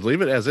 No,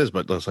 leave it as is,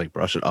 but let's like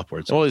brush it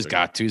upwards. Oh, he's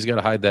got to. He's got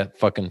to hide that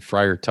fucking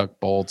Friar Tuck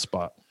bald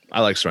spot.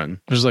 I like Stratton.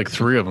 There's like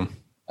 3 of them.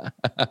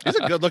 He's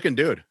a good looking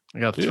dude. I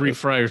got 3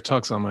 Friar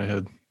Tucks on my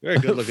head. Very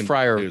good looking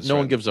Friar. dude, No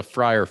one gives a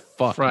Friar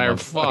fuck. Friar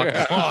fuck.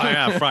 Oh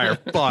yeah, Friar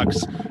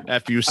Fucks.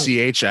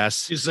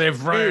 Fuchs. You say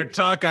Friar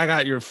Tuck, I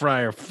got your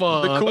Friar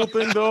fuck. The cool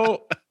thing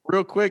though,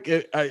 real quick,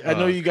 I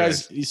know you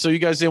guys. So you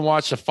guys didn't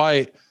watch the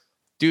fight,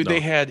 dude. No.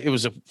 It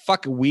was a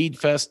fucking weed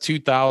fest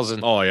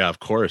 2000. Oh yeah, of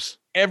course.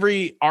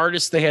 Every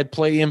artist they had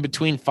play in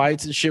between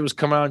fights and shit was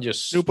coming out and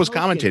just Snoop was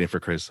commentating for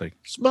Christ's sake.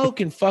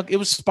 smoking. Fuck, it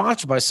was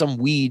sponsored by some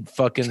weed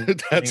fucking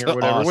That's thing or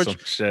whatever. awesome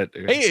Which, shit.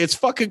 Dude. hey, it's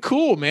fucking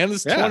cool, man.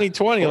 It's Yeah,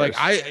 2020. of Like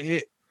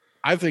course.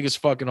 I think it's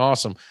fucking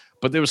awesome.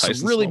 But there was Tyson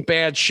some really smoke.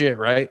 bad shit,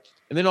 right?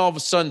 And then all of a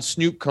sudden,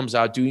 Snoop comes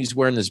out, dude. He's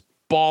wearing this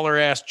baller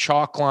ass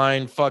chalk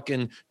line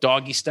fucking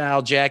doggy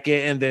style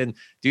jacket, and then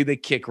dude, they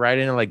kick right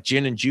in like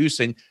gin and juice,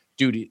 and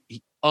dude,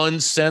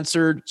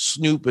 uncensored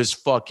Snoop is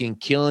fucking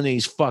killing it.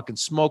 He's fucking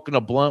smoking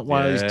a blunt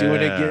while he's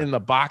doing it, Yeah. getting in the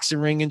boxing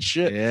ring and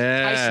shit. Tyson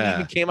Yeah.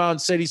 even came out and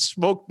said he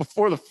smoked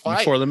before the fight.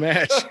 Before the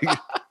match.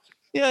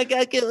 Yeah, I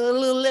gotta get a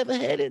little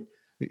level-headed.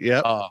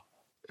 Yep.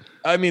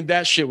 I mean,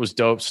 that shit was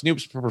dope.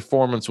 Snoop's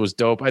performance was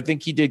dope. I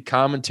think he did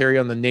commentary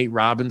on the Nate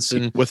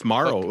Robinson. With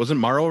Morrow. Wasn't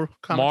Morrow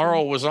commentating?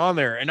 Morrow was on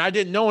there, and I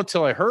didn't know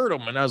until I heard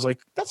him, and I was like,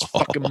 "That's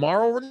fucking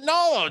Morrow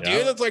Ronaldo, dude."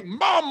 Yeah. That's like,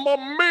 "Mamma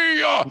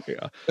mia!"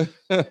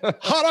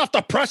 Hot off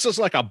the presses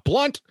like a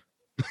blunt.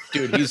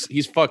 Dude,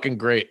 he's fucking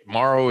great.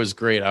 Morrow is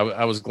great.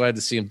 I was glad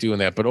to see him doing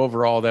that, but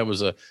overall, that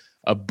was a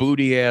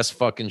booty ass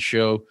fucking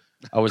show.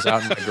 I was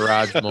out in my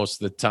garage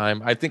most of the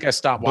time. I think I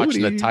stopped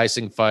watching the Booty.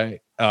 Tyson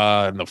fight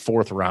in the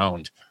 4th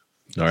round.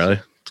 Oh, really?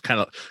 It's kind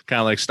of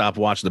like stop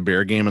watching the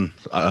Bear game and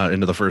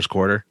into the first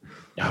quarter.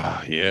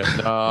 Yeah,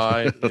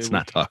 no, Let's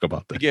not talk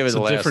about I that. gave it It's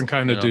the a last, different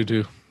kind of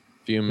doo-doo.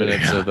 few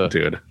minutes of the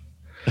dude.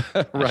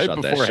 right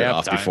Shut that before shit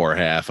off halftime. before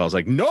half. I was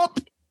like, nope.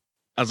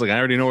 I was like, I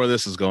already know where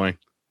this is going.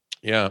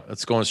 Yeah,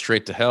 it's going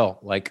straight to hell.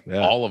 Like Yeah.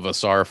 all of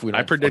us are. If we don't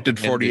I predicted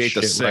fucking end 48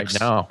 to this shit 6.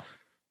 right now.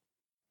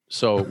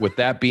 So with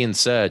that being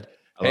said,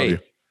 I love hey, you.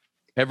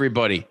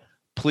 everybody,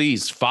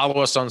 please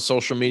follow us on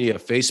social media: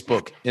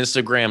 Facebook,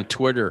 Instagram,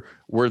 Twitter.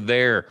 We're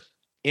there.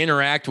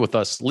 Interact with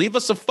us. Leave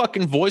us a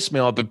fucking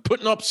voicemail. I've been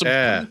putting up some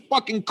pretty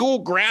fucking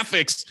cool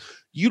graphics.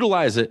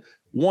 Utilize it.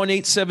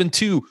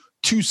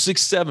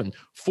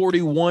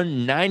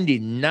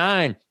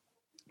 1-872-267-4199.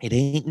 It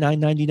ain't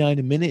 $9.99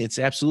 a minute. It's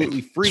absolutely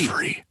free. It's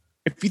free.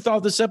 If you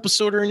thought this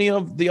episode or any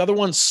of the other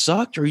ones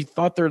sucked, or you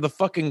thought they're the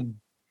fucking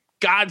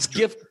God's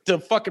gift to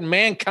fucking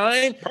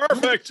mankind,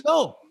 Perfect.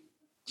 no,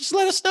 just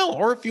let us know.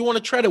 Or if you want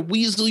to try to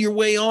weasel your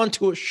way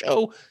onto a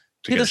show,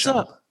 hit get a us show.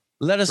 up.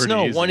 Let us Pretty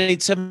know. easy.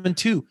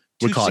 1-872.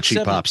 We call it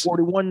cheap pops.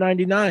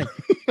 4199.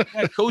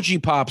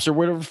 Koji pops or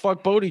whatever the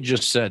fuck Bodie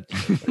just said.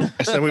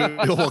 So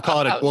we'll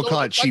call it. We'll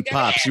call it cheap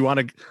pops. You want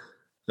to?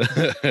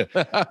 You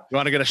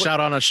want to get a shout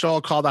on a show?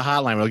 Call the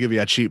hotline. We'll give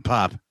you a cheap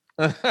pop.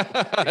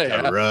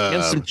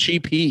 And some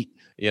cheap heat,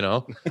 you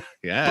know.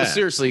 Yeah. But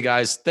seriously,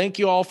 guys, thank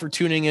you all for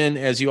tuning in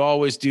as you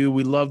always do.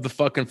 We love the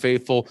fucking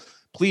faithful.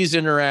 Please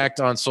interact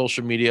on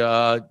social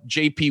media.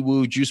 JP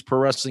Woo, Juice Pro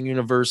Wrestling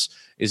Universe,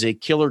 is a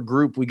killer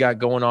group we got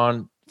going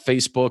on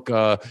Facebook.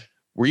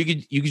 where you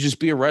could just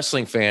be a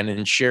wrestling fan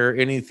and share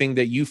anything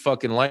that you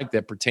fucking like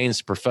that pertains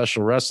to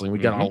professional wrestling. We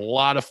got a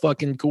lot of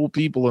fucking cool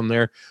people in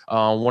there.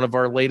 One of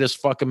our latest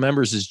fucking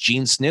members is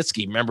Gene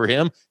Snitsky. Remember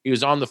him? He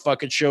was on the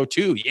fucking show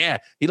too. Yeah,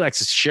 he likes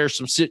to share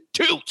some shit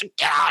too. So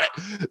get on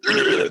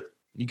it.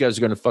 You guys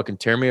are going to fucking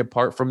tear me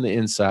apart from the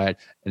inside,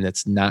 and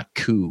that's not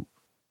cool.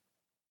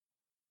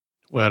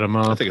 Wet them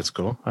up. I think it's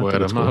cool. Wet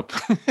them up.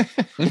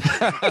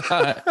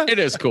 It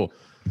is cool.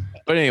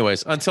 But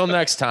anyways, until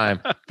next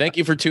time, thank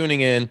you for tuning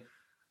in.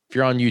 If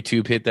you're on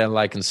YouTube, hit that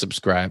like and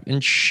subscribe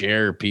and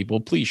share, people.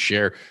 Please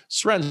share.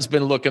 Sren's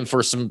been looking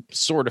for some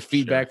sort of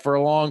feedback for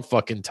a long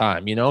fucking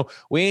time. You know,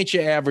 we ain't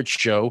your average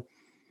show.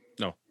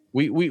 No.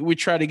 We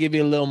try to give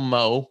you a little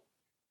mo.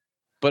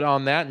 But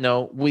on that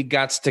note, we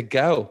gots to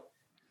go.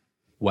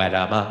 Wet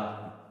 'em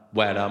up,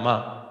 wet 'em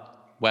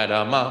up, wet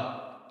 'em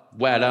up,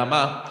 wet 'em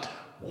up,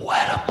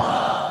 wet 'em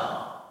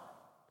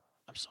up.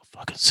 I'm so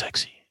fucking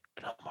sexy,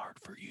 and I'm hard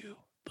for you,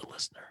 the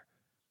listener.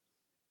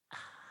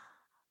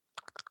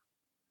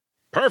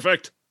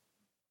 Perfect.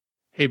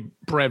 Hey,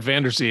 Brad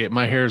Vandersee,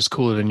 my hair is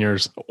cooler than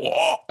yours.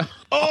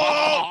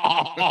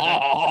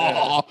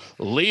 Oh,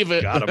 leave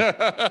it. Got him.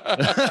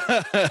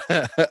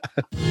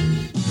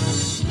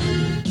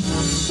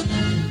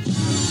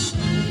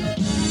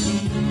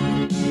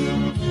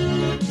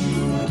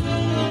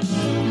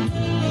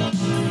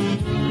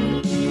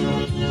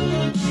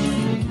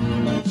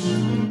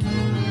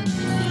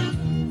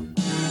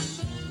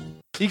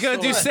 You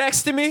gonna do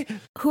sex to me?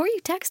 Who are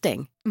you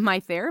texting? My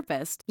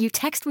therapist. You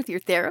text with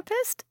your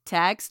therapist?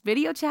 Text,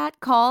 video chat,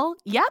 call.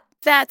 Yep.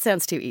 That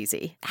sounds too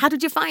easy. How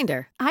did you find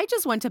her? I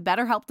just went to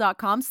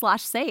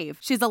betterhelp.com/save.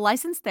 She's a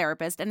licensed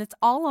therapist and it's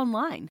all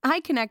online.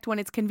 I connect when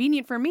it's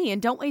convenient for me and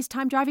don't waste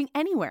time driving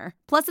anywhere.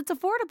 Plus, it's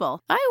affordable.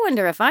 I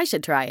wonder if I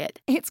should try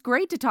it. It's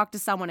great to talk to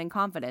someone in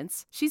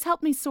confidence. She's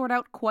helped me sort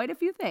out quite a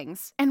few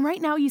things. And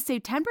right now you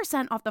save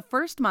 10% off the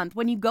first month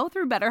when you go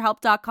through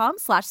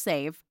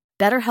betterhelp.com/save.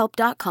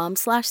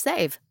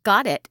 BetterHelp.com/save.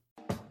 Got it.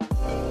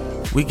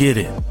 We get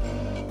it.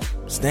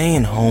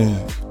 Staying home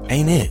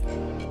ain't it?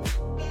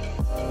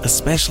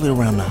 Especially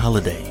around the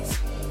holidays.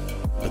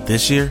 But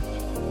this year,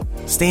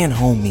 staying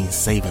home means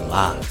saving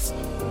lives.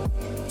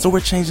 So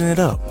we're changing it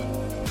up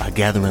by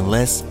gathering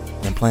less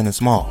and planning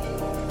small.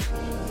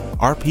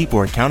 Our people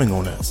are counting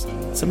on us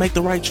to make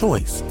the right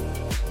choice.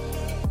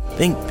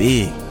 Think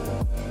big,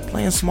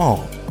 plan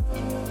small.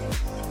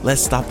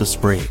 Let's stop the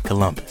spread,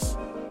 Columbus.